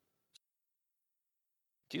desktop.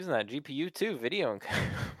 It's using that GPU too, video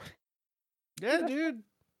encode. Yeah, dude.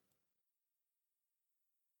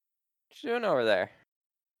 What you doing over there?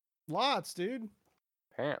 Lots, dude.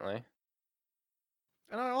 Apparently.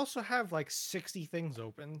 And I also have like 60 things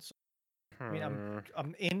open. So, I mean,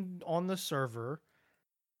 I'm in on the server.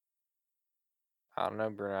 I don't know,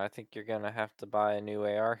 Bruno. I think you're gonna have to buy a new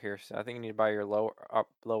AR here. So I think you need to buy your lower.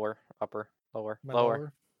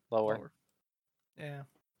 Yeah.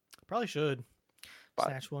 Probably should. But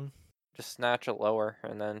Snatch one. just snatch a lower,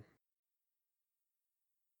 and then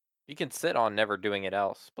you can sit on never doing it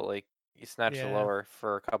else. But like, you snatch the Yeah. lower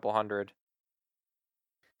for a couple hundred.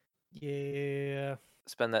 Yeah.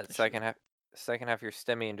 Spend that I second half of your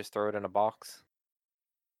stimmy and just throw it in a box.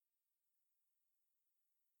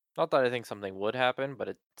 Not that I think something would happen, but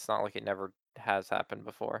it's not like it never has happened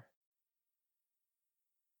before.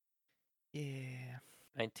 Yeah.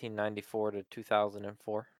 1994 to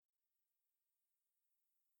 2004.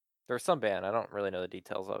 There was some ban. I don't really know the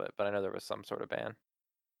details of it, but I know there was some sort of ban.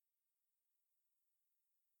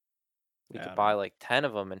 We Yeah, I could don't buy know. like 10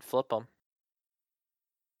 of them and flip them.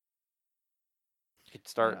 We could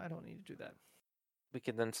start. I don't need to do that. We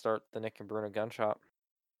could then start the Nick and Bruno gun shop.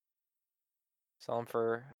 Sell them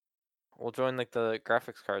for. We'll join like the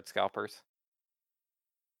graphics card scalpers.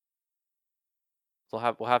 We'll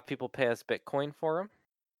have people pay us Bitcoin for them.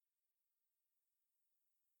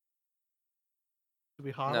 Do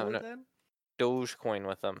we hodl it No. then? Dogecoin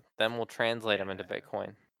with them. Then we'll translate them into Yeah.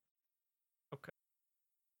 Bitcoin. Okay.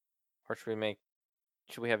 Or should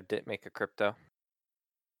we have DIT make a crypto?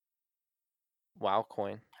 WoW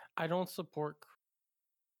coin. I don't support.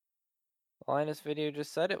 Linus video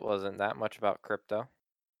just said it wasn't that much about crypto.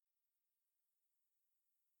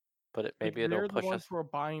 But maybe it'll they're the push ones us. who are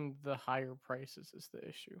buying the higher prices is the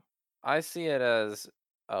issue. I see it as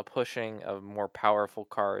a pushing of more powerful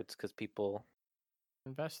cards because people.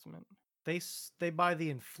 Investment. They buy the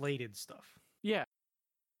inflated stuff. Yeah.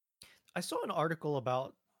 I saw an article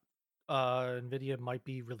about Nvidia might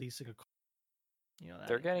be releasing a.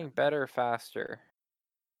 They're getting better faster.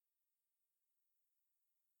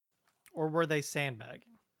 Or were they sandbagging?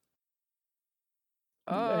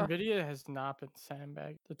 Nvidia has not been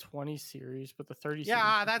sandbagged. The 20 series, but the 30 series.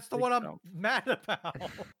 Yeah, that's the one I'm mad about.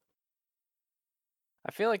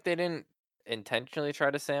 I feel like they didn't intentionally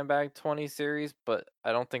try to sandbag 20 series, but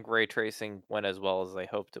I don't think ray tracing went as well as they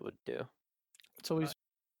hoped it would do. It's always.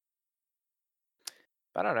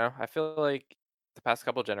 I don't know. I feel like the past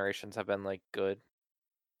couple generations have been like good.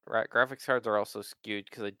 Right, graphics cards are also skewed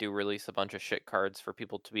because they do release a bunch of shit cards for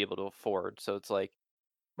people to be able to afford. So it's like,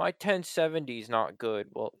 my 1070 is not good.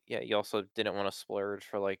 Well, yeah, you also didn't want to splurge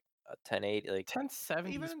for like a 1080. Like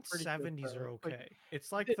 1070. Even 70s are okay. Like,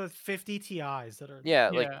 it's like the 50 Ti's that are. yeah,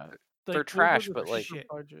 like they're trash, but like.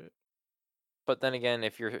 Budget. But then again,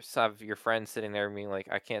 if you have your friends sitting there being like,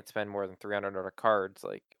 I can't spend more than $300 on cards,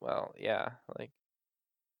 like, well, yeah, like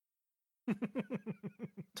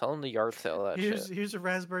Tell him to yard sale that shit. Here's a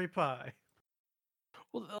Raspberry Pi.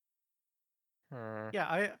 Well,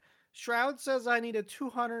 Yeah, Shroud says I need a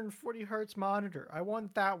 240 hertz monitor. I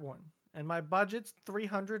want that one, and my budget's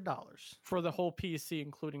 $300. for the whole PC,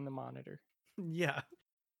 including the monitor. Yeah,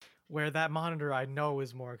 where that monitor I know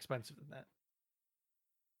is more expensive than that.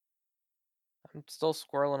 I'm still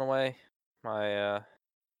squirreling away my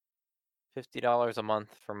 $50 a month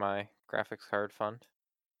for my graphics card fund.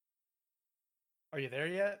 Are you there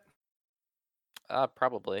yet?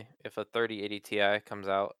 Probably. If a 3080 Ti comes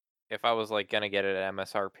out, if I was like gonna get it at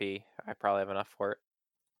MSRP, I probably have enough for it.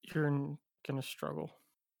 You're gonna struggle.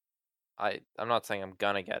 I'm not saying I'm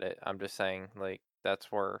gonna get it. I'm just saying like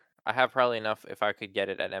that's where I have probably enough if I could get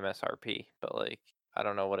it at MSRP, but like I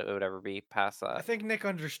don't know what it would ever be past that. I think Nick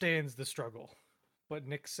understands the struggle, but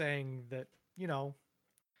Nick's saying that,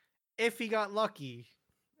 if he got lucky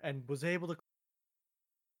and was able to.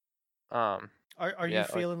 Are yeah, you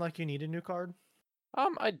feeling like you need a new card?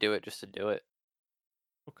 I'd do it just to do it.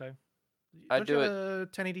 Okay. I'd do you it. have a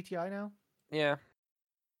 1080 Ti now? Yeah.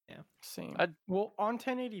 Same. I'd- Well, on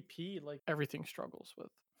 1080p, like everything struggles with.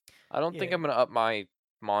 I don't think Yeah. I'm gonna up my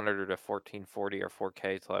monitor to 1440 or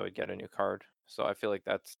 4K till I would get a new card. So I feel like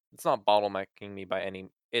it's not bottlenecking me by any.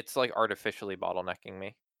 It's like artificially bottlenecking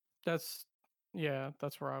me. That's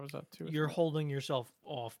where I was at too. with You're that. holding yourself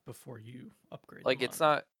off before you upgrade. Like the it's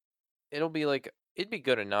monitor. not. It'll be like it'd be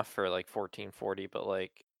good enough for like 1440, but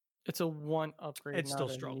like It's a one upgrade, It's not still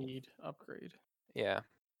a struggle. need upgrade. yeah.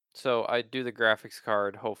 So I do the graphics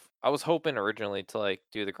card. I was hoping originally to like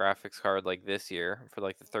do the graphics card like this year for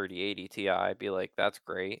like the 3080 Ti. Be like that's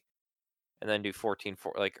great, and then do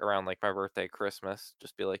 1440 like around like my birthday, Christmas.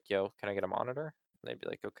 Just be like, yo, can I get a monitor? And they'd be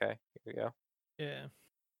like, okay, here you go. Yeah.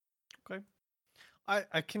 Okay.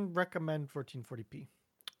 I can recommend 1440p.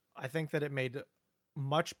 I think that it made a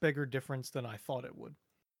much bigger difference than I thought it would.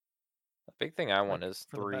 The big thing I want Like, is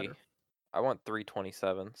for the better. I want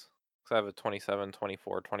 327s. Because I have a 27,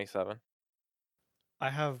 24, 27. I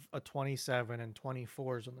have a 27 and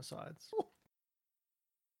 24s on the sides.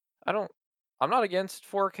 I'm not against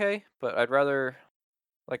 4K, but I'd rather,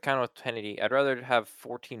 like kind of with 1080, I'd rather have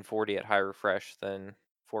 1440 at high refresh than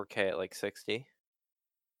 4K at like 60.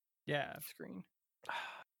 Yeah. Screen.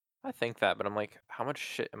 I think that, but I'm like, how much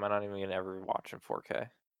shit am I not even gonna ever watch in 4K?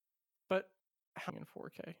 But how in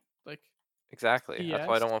 4K? Like Exactly. That's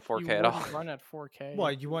why I don't want 4K you at all. wouldn't run at 4K.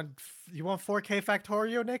 What, you want 4K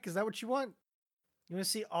Factorio, Nick? Is that what you want? You want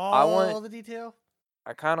to see all the detail?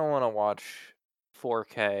 I kind of want to watch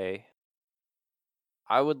 4K.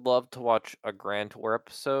 I would love to watch a Grand Tour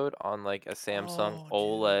episode on like a Samsung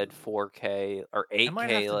Oh, OLED dude. 4K or might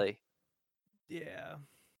have 8K, to- like Yeah.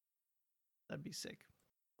 That'd be sick.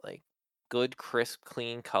 like good crisp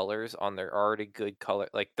clean colors on their already good color.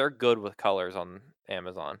 Like they're good with colors on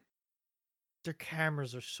Amazon. Their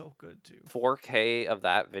cameras are so good too. 4K of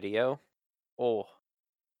that video. Oh.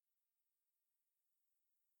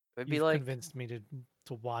 It'd be You've like convinced me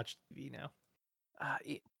to watch TV now.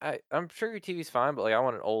 I'm sure your TV's fine, but like I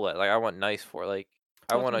want an OLED. Like I want nice for like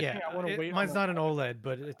I want to Yeah, I wanna wait on mine's the not an OLED,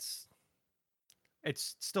 but it's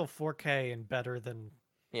still 4K and better than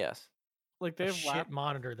yes. like they a have shit lap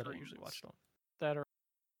monitor that I usually screens. watch it on. that are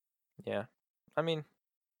Yeah. I mean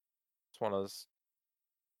it's one of those.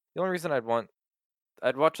 The only reason I'd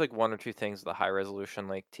watch like one or two things with a high resolution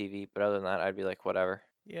like TV, but other than that I'd be like whatever.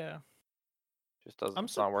 Yeah. Just doesn't I'm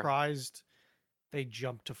it's not worth. surprised they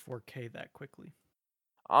jumped to 4K that quickly.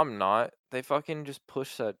 I'm not. They fucking just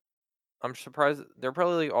push that. I'm surprised they're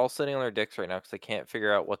probably like, all sitting on their dicks right now because they can't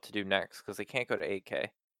figure out what to do next because they can't go to 8K.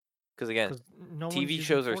 Because again, 'Cause no one's TV using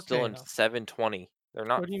shows are 4K still in enough. 720. They're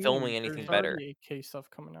not What do you filming mean? anything There's better. already 8K stuff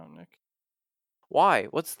coming out, Nick. Why?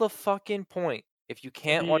 What's the fucking point if you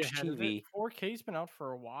can't Be watch ahead of it. TV? 4K's been out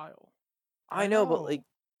for a while. I know, but like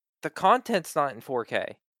the content's not in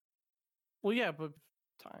 4K. Well, yeah, but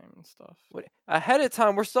time and stuff. What ahead of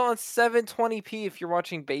time? We're still on 720p if you're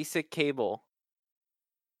watching basic cable.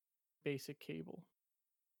 Basic cable.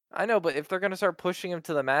 I know, but if they're gonna start pushing them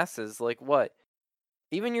to the masses, like what?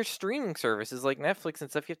 Even your streaming services like Netflix and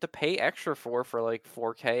stuff, you have to pay extra for like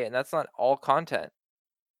 4K, and that's not all content.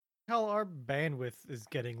 Hell, our bandwidth is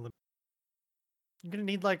getting limited. You're gonna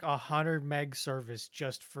need like 100 meg service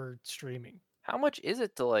just for streaming. How much is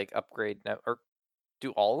it to like upgrade or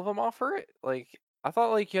do all of them offer it? Like I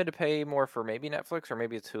thought like you had to pay more for maybe Netflix or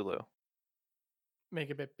maybe it's Hulu. Make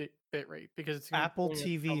a bit rate because it's Apple pulling it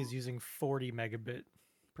TV from- is using 40 megabit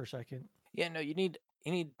per second. Yeah, no, you need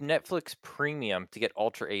Netflix Premium to get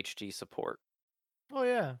Ultra HD support. Oh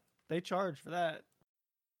yeah, they charge for that.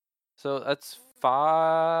 So that's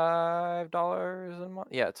 $5 a month.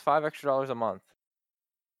 Yeah, it's $5 extra a month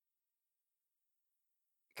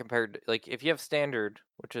compared to, like, if you have standard,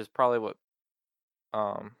 which is probably what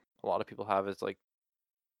a lot of people have, is like,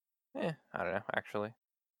 I don't know actually.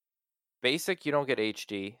 Basic, you don't get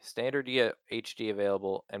HD. Standard, you get HD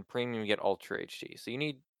available, and premium, you get Ultra HD. So you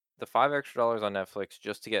need the $5 extra on Netflix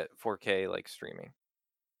just to get 4K like streaming.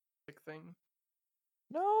 Thing.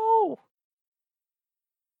 No,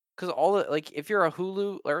 because all the, like, if you're a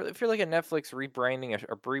Hulu or if you're like a Netflix rebranding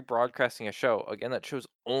or rebroadcasting a show, again, that show's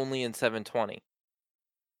only in 720.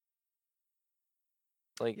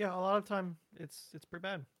 Like, Yeah, a lot of time it's pretty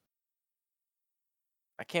bad.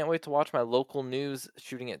 I can't wait to watch my local news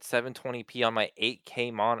shooting at 720p on my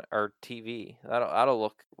 8K or TV. That'll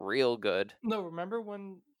look real good. No, remember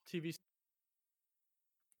when TVs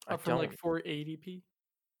I up from like don't. 480p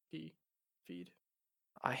feed?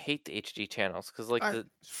 I hate the HD channels because like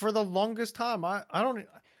For the longest time,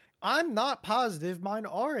 I'm not positive mine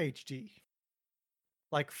are HD,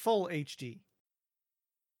 like full HD.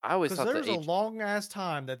 I always Because thought there's the a long ass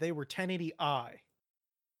time that they were 1080i,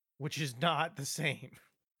 which is not the same.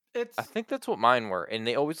 It's I think that's what mine were, and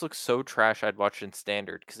they always look so trash. I'd watch in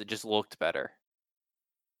standard because it just looked better.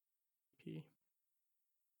 P.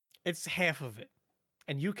 It's half of it,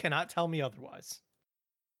 and you cannot tell me otherwise.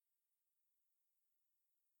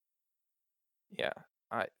 Yeah,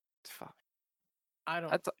 fuck. I don't.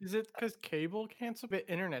 That's Is it because cable can't support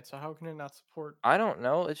internet? So how can it not support? I don't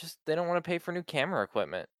know. It's just they don't want to pay for new camera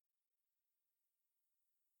equipment.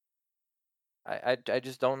 I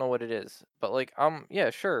just don't know what it is. But like yeah,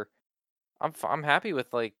 sure. I'm happy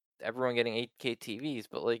with like everyone getting 8K TVs,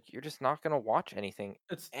 but like you're just not gonna watch anything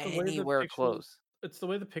It's the way the anywhere pixels. close. It's the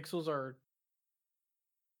way the pixels are.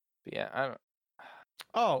 But yeah, I don't.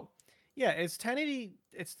 Oh, yeah, it's 1080.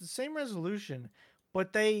 It's the same resolution,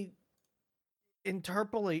 but they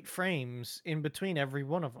interpolate frames in between every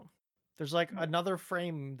one of them. There's like another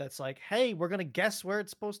frame that's like, hey, we're gonna guess where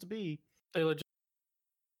it's supposed to be. They legit.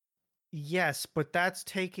 Yes, but that's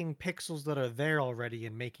taking pixels that are there already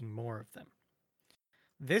and making more of them.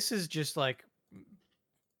 This is just like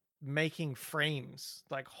making frames,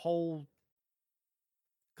 like whole,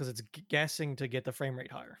 because it's guessing to get the frame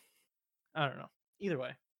rate higher. I don't know. Either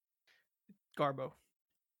way, Garbo.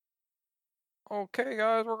 Okay,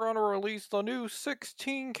 guys, we're gonna release the new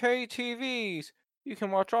 16K TVs. You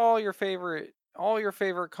can watch all your favorite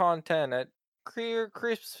content at clear,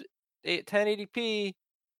 crisp 1080p.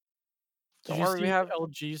 Did Don't you worry, we see have.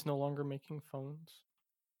 LG's no longer making phones?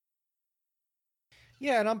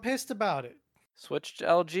 Yeah, and I'm pissed about it. Switch to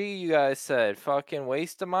LG, you guys said. Fucking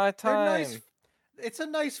waste of my They're time. nice. It's a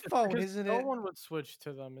nice phone, Because isn't no it? one would switch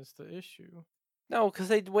to them. Is the issue? No, because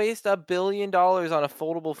they'd waste $1 billion on a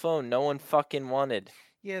foldable phone no one fucking wanted.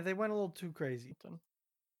 Yeah, they went a little too crazy.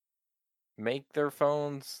 Make their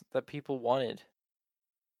phones that people wanted.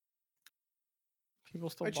 People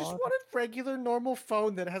still I just bought want a regular, normal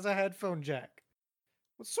phone that has a headphone jack.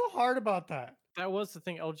 What's so hard about that? That was the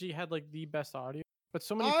thing. LG had like the best audio, but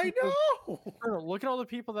so many I people. know. No, look at all the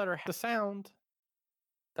people that are the sound.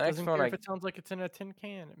 The next Doesn't phone care if it sounds like it's in a tin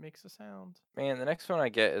can. It makes a sound. man, the next phone I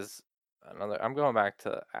get is another. I'm going back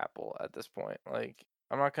to Apple at this point. Like,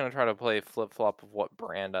 I'm not gonna try to play flip flop of what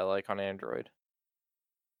brand I like on Android.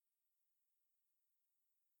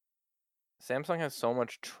 Samsung has so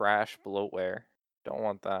much trash bloatware. Don't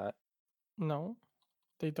want that. No,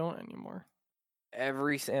 they don't anymore.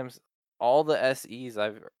 All the SEs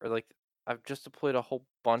I've just deployed a whole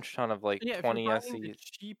ton of like Yeah, if 20 you're buying the SEs.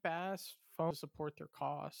 cheap ass phone to support their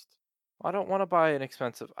cost. I don't want to buy an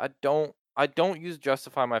expensive. I don't use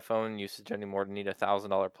justify my phone usage anymore to need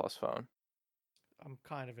 $1,000 plus phone. I'm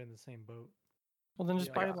kind of in the same boat. Well, then just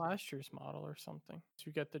Yeah, buy yeah. last year's model or something. So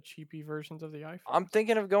you get the cheapy versions of the iPhone. I'm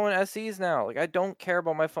thinking of going SEs now. Like, I don't care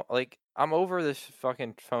about my phone. Like, I'm over this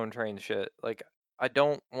fucking phone train shit. Like, I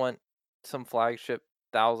don't want some flagship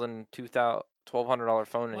 $1,000, $2,000, $1,200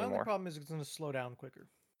 phone My only anymore. problem is it's going to slow down quicker,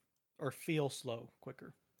 or feel slow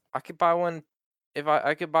quicker. I could buy one. If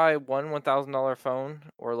I could buy one $1,000 phone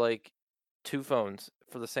or like 2 phones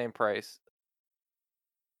for the same price.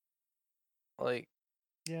 Like,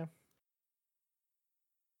 Yeah.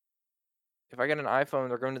 if I get an iPhone,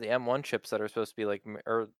 they're going to the M1 chips that are supposed to be like,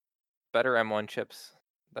 or better M1 chips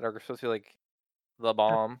that are supposed to be like the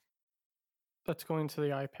bomb. That's going to the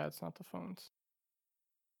iPads, not the phones.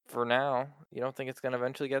 For now, you don't think it's gonna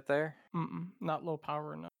eventually get there? Not low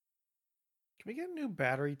power enough. Can we get a new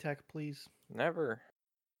battery tech, please? Never.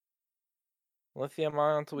 Lithium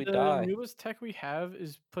ion until we The die. newest tech we have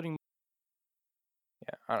is putting.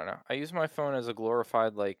 Yeah, I don't know. I use my phone as a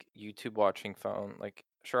glorified like YouTube watching phone. Like,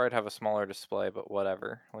 sure I'd have a smaller display, but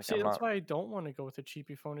whatever. Like See, I'm that's not. why I don't want to go with a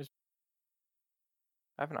cheapy phone. Is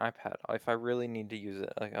I have an iPad. If I really need to use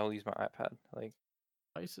it, like I'll use my iPad. Like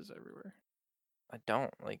devices everywhere. I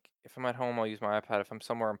don't like if I'm at home, I'll use my iPad. If I'm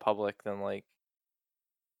somewhere in public, then like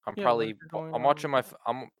I'm Yeah, where probably you're going I'm or watching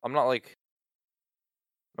I'm not like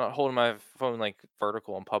not holding my phone like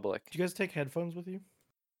vertical in public. Do you guys take headphones with you?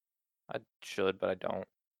 I should, but I don't.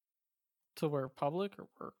 to where public or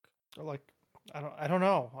work. Or like, I don't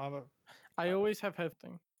know. I always have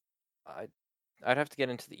headphone. I'd have to get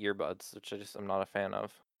into the earbuds, which I'm not a fan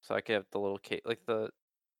of. So I could have the little case, like the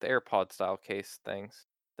AirPod style case things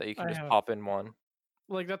that you can I just have pop in one.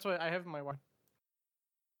 like that's why I have my wife.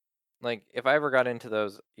 Like if I ever got into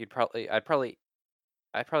those, I'd probably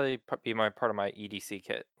be my part of my EDC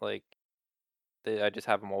kit. Like I just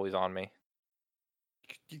have them always on me.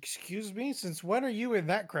 Excuse me. Since when are you in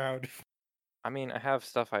that crowd? I mean, I have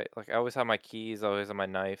stuff I always have my keys, I always have my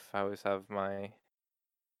knife, I always have my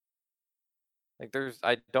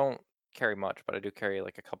I don't carry much, but I do carry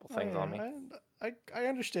like a couple Oh, things yeah, on me. I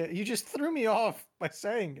understand. You just threw me off by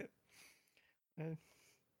saying it. I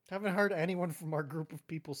haven't heard anyone from our group of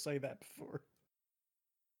people say that before.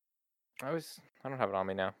 I don't have it on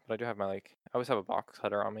me now, but I do have I always have a box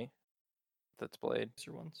cutter on me. That's blade.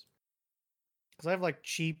 Ones. Because I have like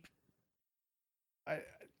cheap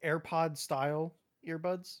AirPod style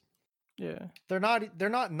earbuds. Yeah, They're not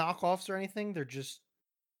knockoffs or anything. They're just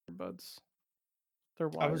earbuds. They're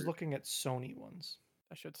I wired. was looking at Sony ones.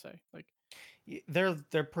 I should say like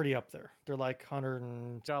They're pretty up there. They're like $100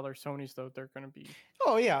 and Sonys though. They're gonna be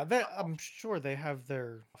oh yeah, I'm sure they have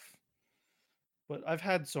their. But I've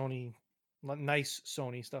had nice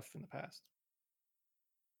Sony stuff in the past.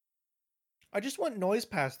 I just want noise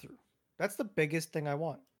pass through. That's the biggest thing I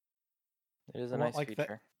want. It is I a want nice like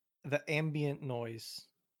feature. the ambient noise.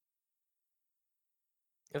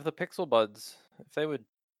 If the Pixel Buds,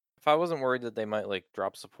 if I wasn't worried that they might like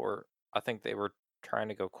drop support, I think they were trying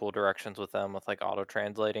to go cool directions with them with like auto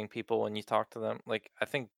translating people when you talk to them. Like I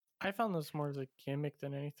think I found this more as a gimmick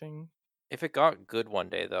than anything. if it got good one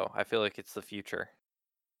day though, I feel like it's the future.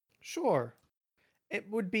 Sure, it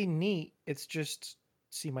would be neat. It's just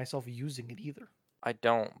see myself using it either. I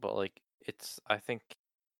don't, but like I think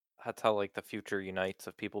that's how like the future unites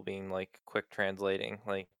of people being like quick translating,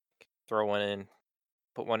 like throw one in,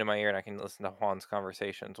 put one in my ear and I can listen to Juan's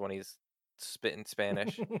conversations when he's spitting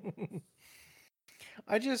Spanish.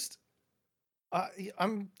 I just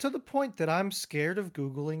I'm to the point that I'm scared of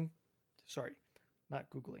Googling. Sorry, not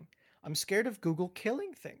Googling. I'm scared of Google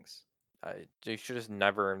killing things. You should just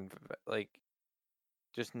never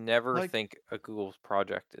just never Like- think a Google's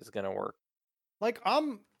project is gonna work. Like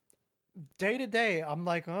I'm day to day, I'm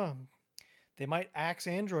like, oh, they might axe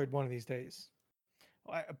Android one of these days.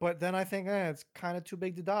 But then I think, it's kind of too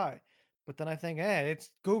big to die. But then I think, it's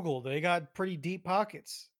Google. They got pretty deep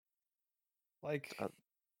pockets. Like,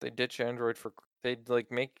 They ditch Android they'd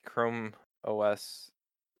like make Chrome OS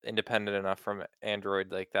independent enough from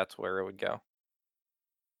Android, like that's where it would go.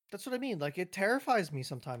 that's what I mean. Like, it terrifies me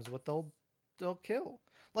sometimes what they'll kill.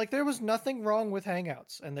 Like, there was nothing wrong with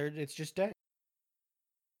Hangouts, and it's just dead.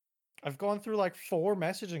 I've gone through like 4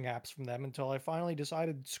 messaging apps from them until I finally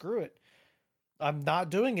decided, screw it. I'm not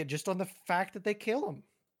doing it just on the fact that they kill them.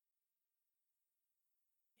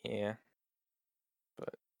 Yeah.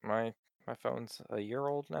 But my phone's a year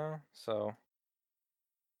old now, so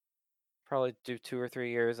probably do 2 or 3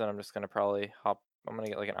 years and I'm just gonna I'm gonna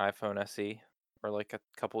get like an iPhone SE or like a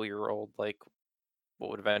couple year old, like what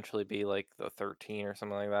would eventually be like the 13 or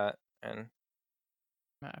something like that. And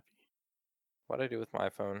I'm happy. what I do with my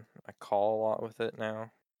phone, I call a lot with it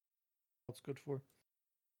now. What's good for?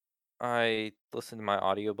 I listen to my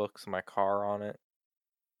audiobooks in my car on it.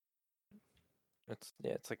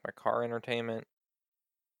 It's like my car entertainment.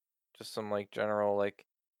 Just some like general like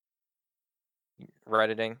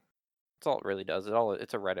Redditing. That's all it really does.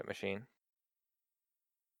 It's a Reddit machine.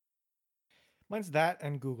 Mine's that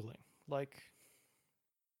and Googling. Like,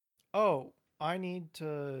 oh, I need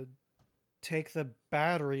to take the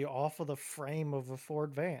battery off of the frame of a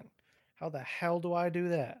Ford van. How the hell do I do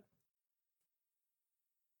that?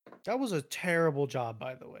 That was a terrible job,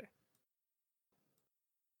 by the way.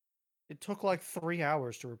 It took like 3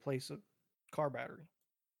 hours to replace a car battery.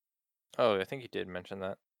 Oh, I think you did mention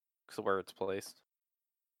that. Because where it's placed.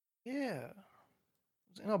 Yeah. It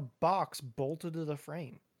was in a box bolted to the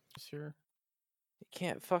frame. Here. You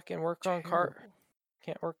can't fucking work on Terrible.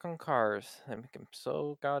 Can't work on cars. They make them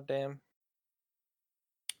so goddamn.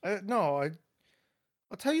 No,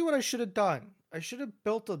 I'll tell you what I should have done. I should have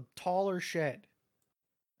built a taller shed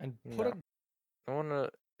and put No. I wanna.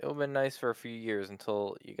 It would have been nice for a few years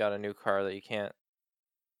until you got a new car that you can't.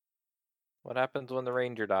 What happens when the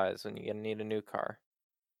Ranger dies when you need a new car?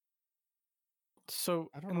 So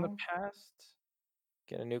I don't in the know. past,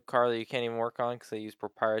 Get a new car that you can't even work on because they use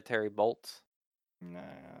proprietary bolts. Nah.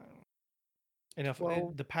 Enough.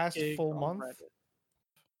 12 The past gigs full on month. Reddit.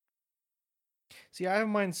 See, I have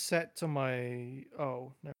mine set to my.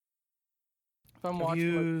 Oh, no. If I'm I've watching,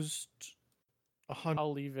 used 100.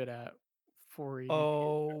 I'll leave it at 480p.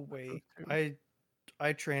 Oh wait,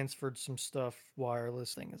 I transferred some stuff.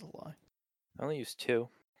 Wireless thing is a lie. I only use 2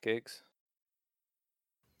 gigs.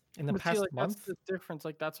 In the But see, past like month that's the difference.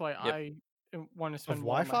 Like that's why Yep. I want to of spend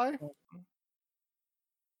more on my Wi-Fi. phone.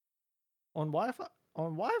 On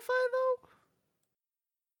Wi-Fi though.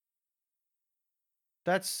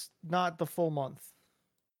 That's not the full month.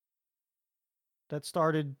 That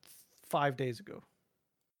started 5 days ago.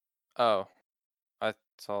 Oh, I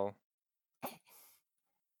saw Yeah,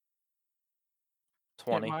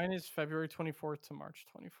 20. mine is February 24th to March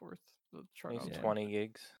 24th. The I chart use I'm Yeah. 20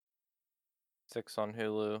 gigs. 6 on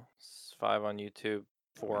Hulu, 5 on YouTube,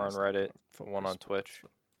 4 Oh, on it's not Reddit, gonna 1 on focus, Twitch.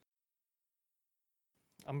 but-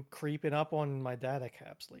 I'm creeping up on my data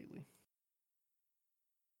caps lately.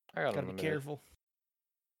 I got Gotta be unlimited. careful.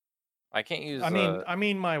 I can't use. I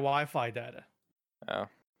mean my Wi-Fi data. Oh,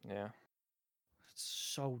 yeah. It's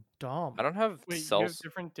so dumb. I don't have Wait, you cell. have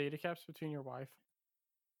different data caps between your Wi-Fi?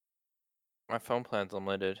 My phone plan's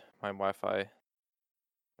unlimited. My Wi-Fi,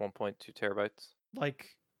 1.2 terabytes.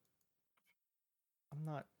 Like, I'm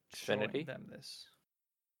not showing Xfinity? them this,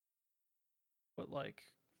 but like,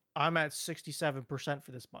 I'm at 67%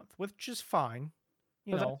 for this month, which is fine.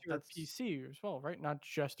 You But know, that's your PC as well, right? Not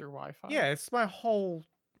just your Wi-Fi. yeah, it's my whole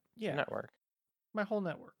Network. my whole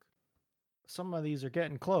network. Some of these are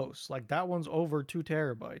getting close. Like that one's over 2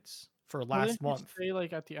 terabytes for Well, last didn't you month. say,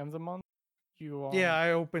 like at the end of the month, you Yeah,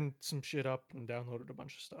 I opened some shit up and downloaded a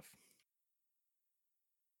bunch of stuff.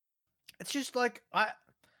 It's just like I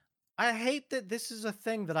hate that this is a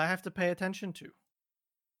thing that I have to pay attention to.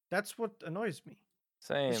 That's what annoys me.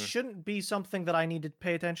 Same. This shouldn't be something that I need to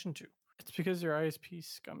pay attention to. It's because your ISP is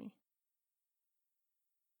scummy.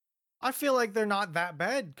 I feel like they're not that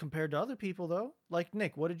bad compared to other people though. Like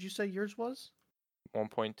Nick, what did you say yours was?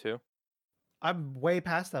 1.2. I'm way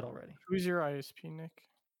past that already. Who's your ISP, Nick?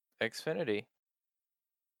 Xfinity.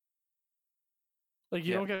 Like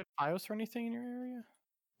you Yeah. don't get iOS or anything in your area?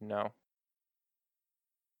 No.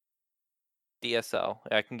 DSL.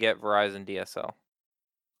 I can get Verizon DSL.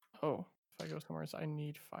 Oh, if I go somewhere else, I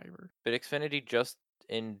need fiber. But Xfinity just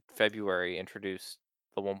in February introduced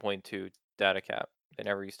the 1.2 data cap. They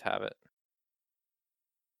never used to have it.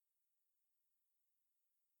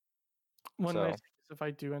 One So- nice thing is if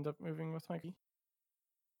I do end up moving with my Mm-hmm.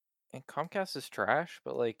 And Comcast is trash,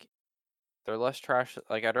 but like they're less trash.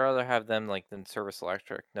 Like I'd rather have them like than Service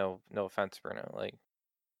Electric. No offense, Bruno. Like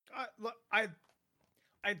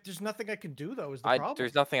There's nothing I can do though. Is the problem?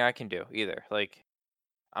 there's nothing I can do either. Like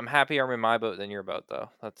I'm happier I'm in my boat than your boat though.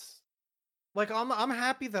 That's Like I'm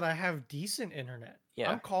happy that I have decent internet. Yeah.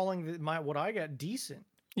 I'm calling what I get decent.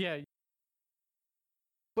 Yeah,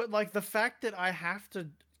 But like the fact that I have to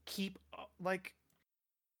keep like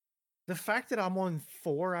the fact that I'm on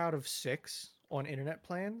 4 out of 6 on internet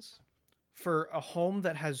plans for a home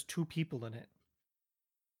that has 2 people in it.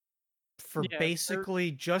 For Yeah,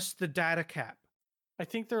 basically just the data cap. I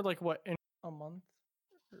think they're like what in a month?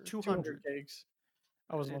 Or 200 gigs.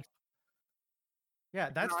 I wasn't. It- Yeah,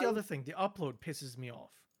 that's No, the I other thing. The upload pisses me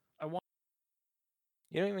off.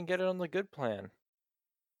 You don't even get it on the good plan.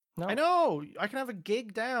 No, I know. I can have a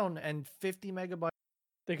gig down and 50 megabytes.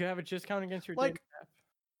 they could have a discount against your Like, data cap.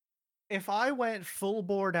 If I went full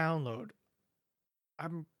bore download, I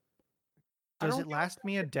does don't it know if last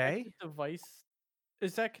me a the day? connected device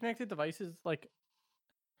is that connected devices like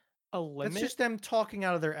a limit? That's just them talking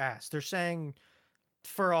out of their ass. They're saying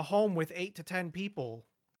for a home with 8 to 10 people,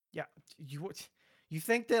 yeah, you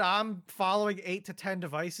think that I'm following 8 to 10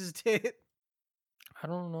 devices to it? I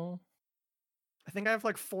don't know. I think I have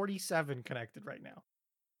like 47 connected right now.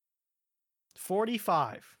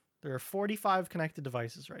 45. There are 45 connected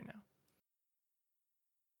devices right now.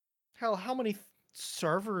 Hell, how many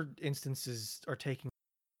server instances are taking?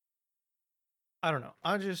 I don't know.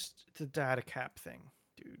 The data cap thing,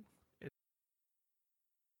 dude.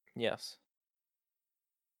 Yes.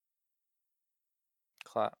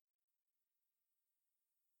 Clap.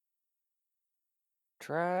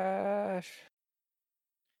 Trash.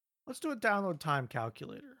 Let's do a download time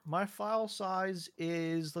calculator. My file size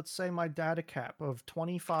is, let's say, my data cap of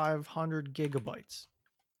 2,500 gigabytes.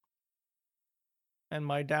 And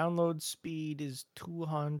my download speed is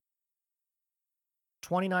 200.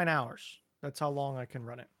 29 hours. That's how long I can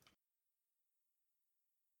run it.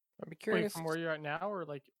 I'd be Wait, curious. from where you're at now, or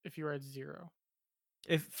like if you were at 0?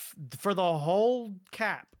 If for the whole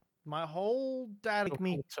cap, my whole data, So like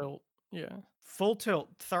me, full tilt. Yeah. full tilt,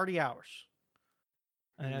 30 hours.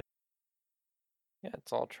 And Yeah,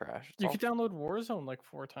 it's all trash. It's You all could download Warzone like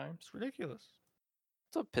 4 times. it's ridiculous.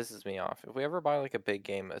 That's what pisses me off. If we ever buy like a big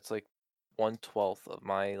game, it's like 1/12 of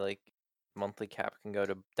my like monthly cap can go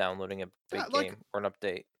to downloading a big Yeah, like- game or an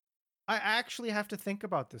update. I actually have to think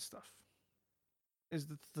about this stuff. Is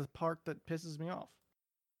the part that pisses me off.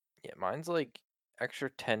 Yeah, mine's like extra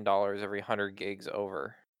 $10 every 100 gigs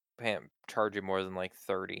over. Can't charge you more than like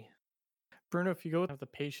 30. Bruno, if you go have the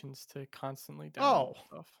patience to constantly Oh.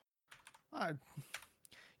 download stuff.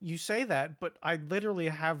 You say that, but I literally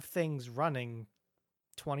have things running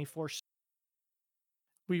 24.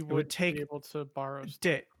 We would would take be able to borrow stuff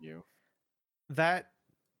Dit, from you. that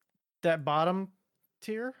bottom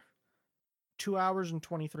tier, 2 hours and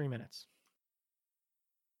 23 minutes.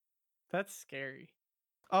 That's scary.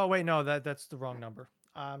 Oh wait, no, that's the wrong number.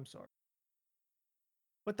 I'm sorry.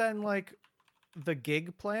 But then, like, the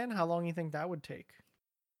gig plan, how long do you think that would take?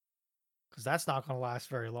 Because that's not going to last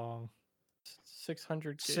very long.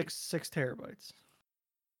 600 gigs. 6 terabytes.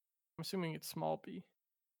 I'm assuming it's small b.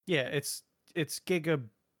 Yeah, it's gigabit,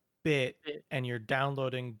 Bit. and you're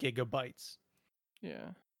downloading gigabytes.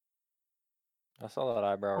 Yeah. I saw that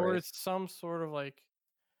eyebrow Or raise. it's some sort of like.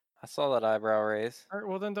 I saw that eyebrow raise. Or,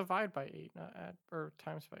 well, then divide by 8, not add, or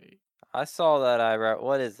times by 8. I saw that eyebrow.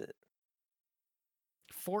 What is it?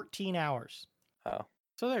 14 hours. Oh.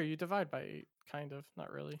 So there, you divide by 8, kind of,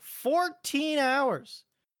 not really. 14 hours.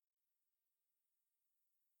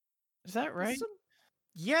 Is that right?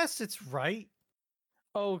 Yes, it's right.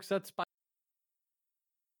 Oh, because that's by.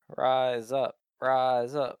 Rise up.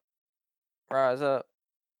 Rise up. Rise up.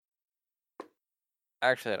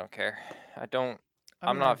 Actually, I don't care.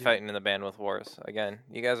 I'm not fighting in the bandwidth wars. Again,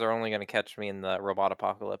 you guys are only going to catch me in the robot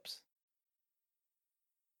apocalypse.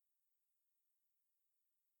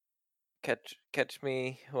 Catch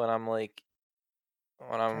me when I'm like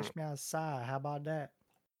Catch me outside. How about that?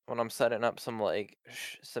 when I'm setting up some like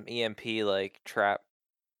some EMP like trap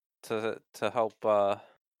to help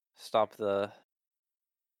stop the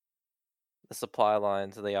supply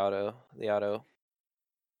lines of the auto.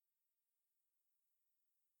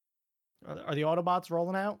 Are the Autobots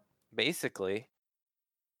rolling out? Basically,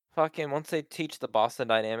 fucking once they teach the Boston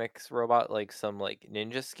Dynamics robot like some like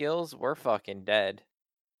ninja skills, we're fucking dead.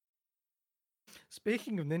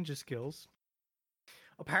 Speaking of ninja skills,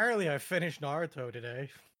 apparently I finished Naruto today.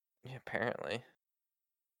 Yeah, apparently.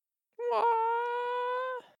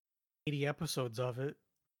 80 episodes of it.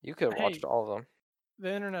 You could have watched Hey. all of them.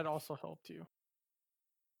 The internet also helped you.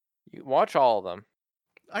 You watch all of them.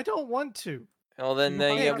 I don't want to. Well, then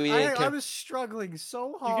You you'll be in. I was struggling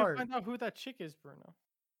so You hard. can find out who that chick is, Bruno.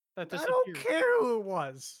 That I disappeared. don't care who it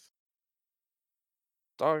was.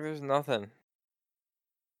 Dog, there's nothing.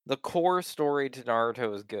 The core story to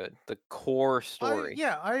Naruto is good. The core story.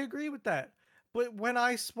 Yeah, I agree with that. But when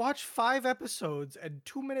I watch 5 episodes and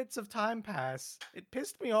 2 minutes of time pass, it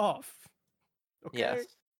pissed me off. Okay? Yes.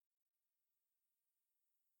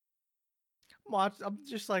 I'm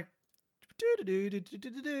just like,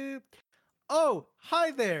 do. Oh,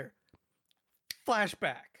 hi there.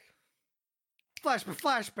 Flashback.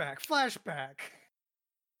 Flashback.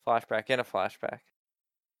 Flashback and a flashback.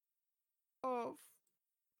 Oh,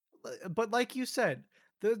 but like you said,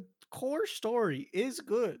 the core story is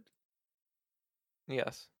good.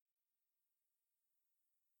 Yes.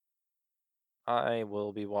 I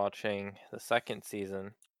will be watching the second season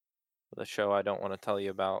of the show I don't want to tell you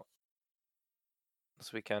about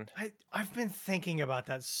this weekend. I've been thinking about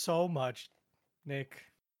that so much, Nick.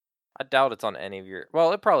 I doubt it's on any of your.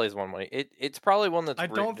 Well, it probably is one way. It's probably one that's. I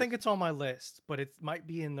don't think it's on my list, but it might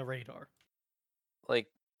be in the radar. Like,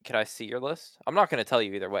 could I see your list? I'm not going to tell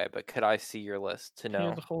you either way, but could I see your list to know?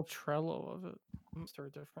 Here's the whole Trello of it. Or a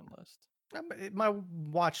different list. My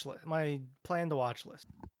watch list, my plan to watch list.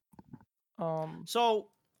 So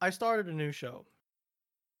I started a new show.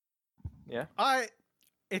 Yeah.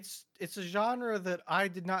 It's a genre that I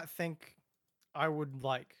did not think I would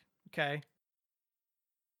like. Okay.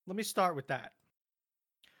 Let me start with that.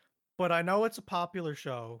 But I know it's a popular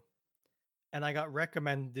show, and I got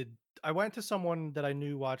recommended. I went to someone that I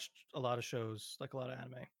knew watched a lot of shows, like a lot of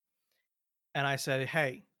anime, and I said,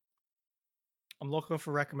 "Hey, I'm looking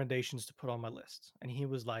for recommendations to put on my list." And he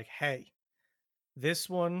was like, "Hey, this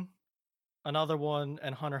one, another one,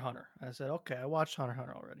 and Hunter x Hunter." I said, "Okay, I watched Hunter x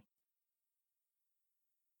Hunter already."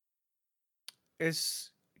 It's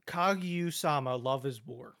Kaguya-sama Love is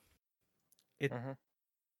War.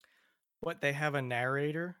 but they have a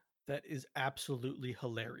narrator that is absolutely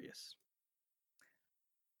hilarious.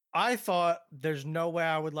 I thought there's no way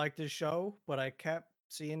I would like this show, but I kept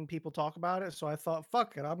seeing people talk about it, so I thought,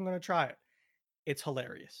 fuck it, I'm gonna try it. It's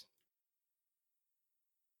hilarious.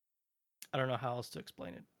 I don't know how else to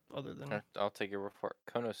explain it other than I'll take your word for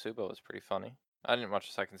it. Konosuba was pretty funny. I didn't watch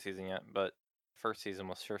the second season yet, but first season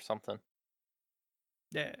was sure something.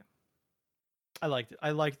 yeah. I liked it.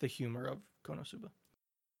 I liked the humor of Konosuba.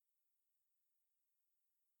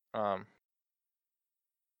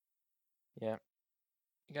 Yeah.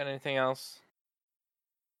 You got anything else?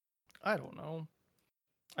 I don't know.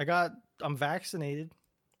 I'm vaccinated.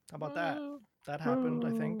 How about that? That happened,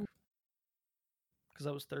 I think. Because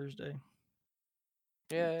that was Thursday.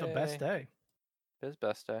 Yeah. The best day. His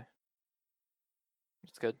best day.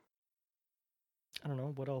 It's good. I don't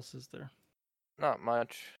know. What else is there? Not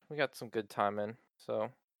much. We got some good time in, so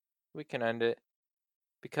we can end it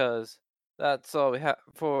because that's all we have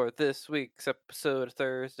for this week's episode of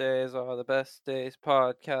Thursdays Are the Best Days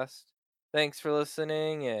podcast. Thanks for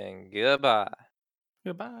listening and goodbye.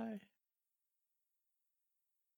 Goodbye.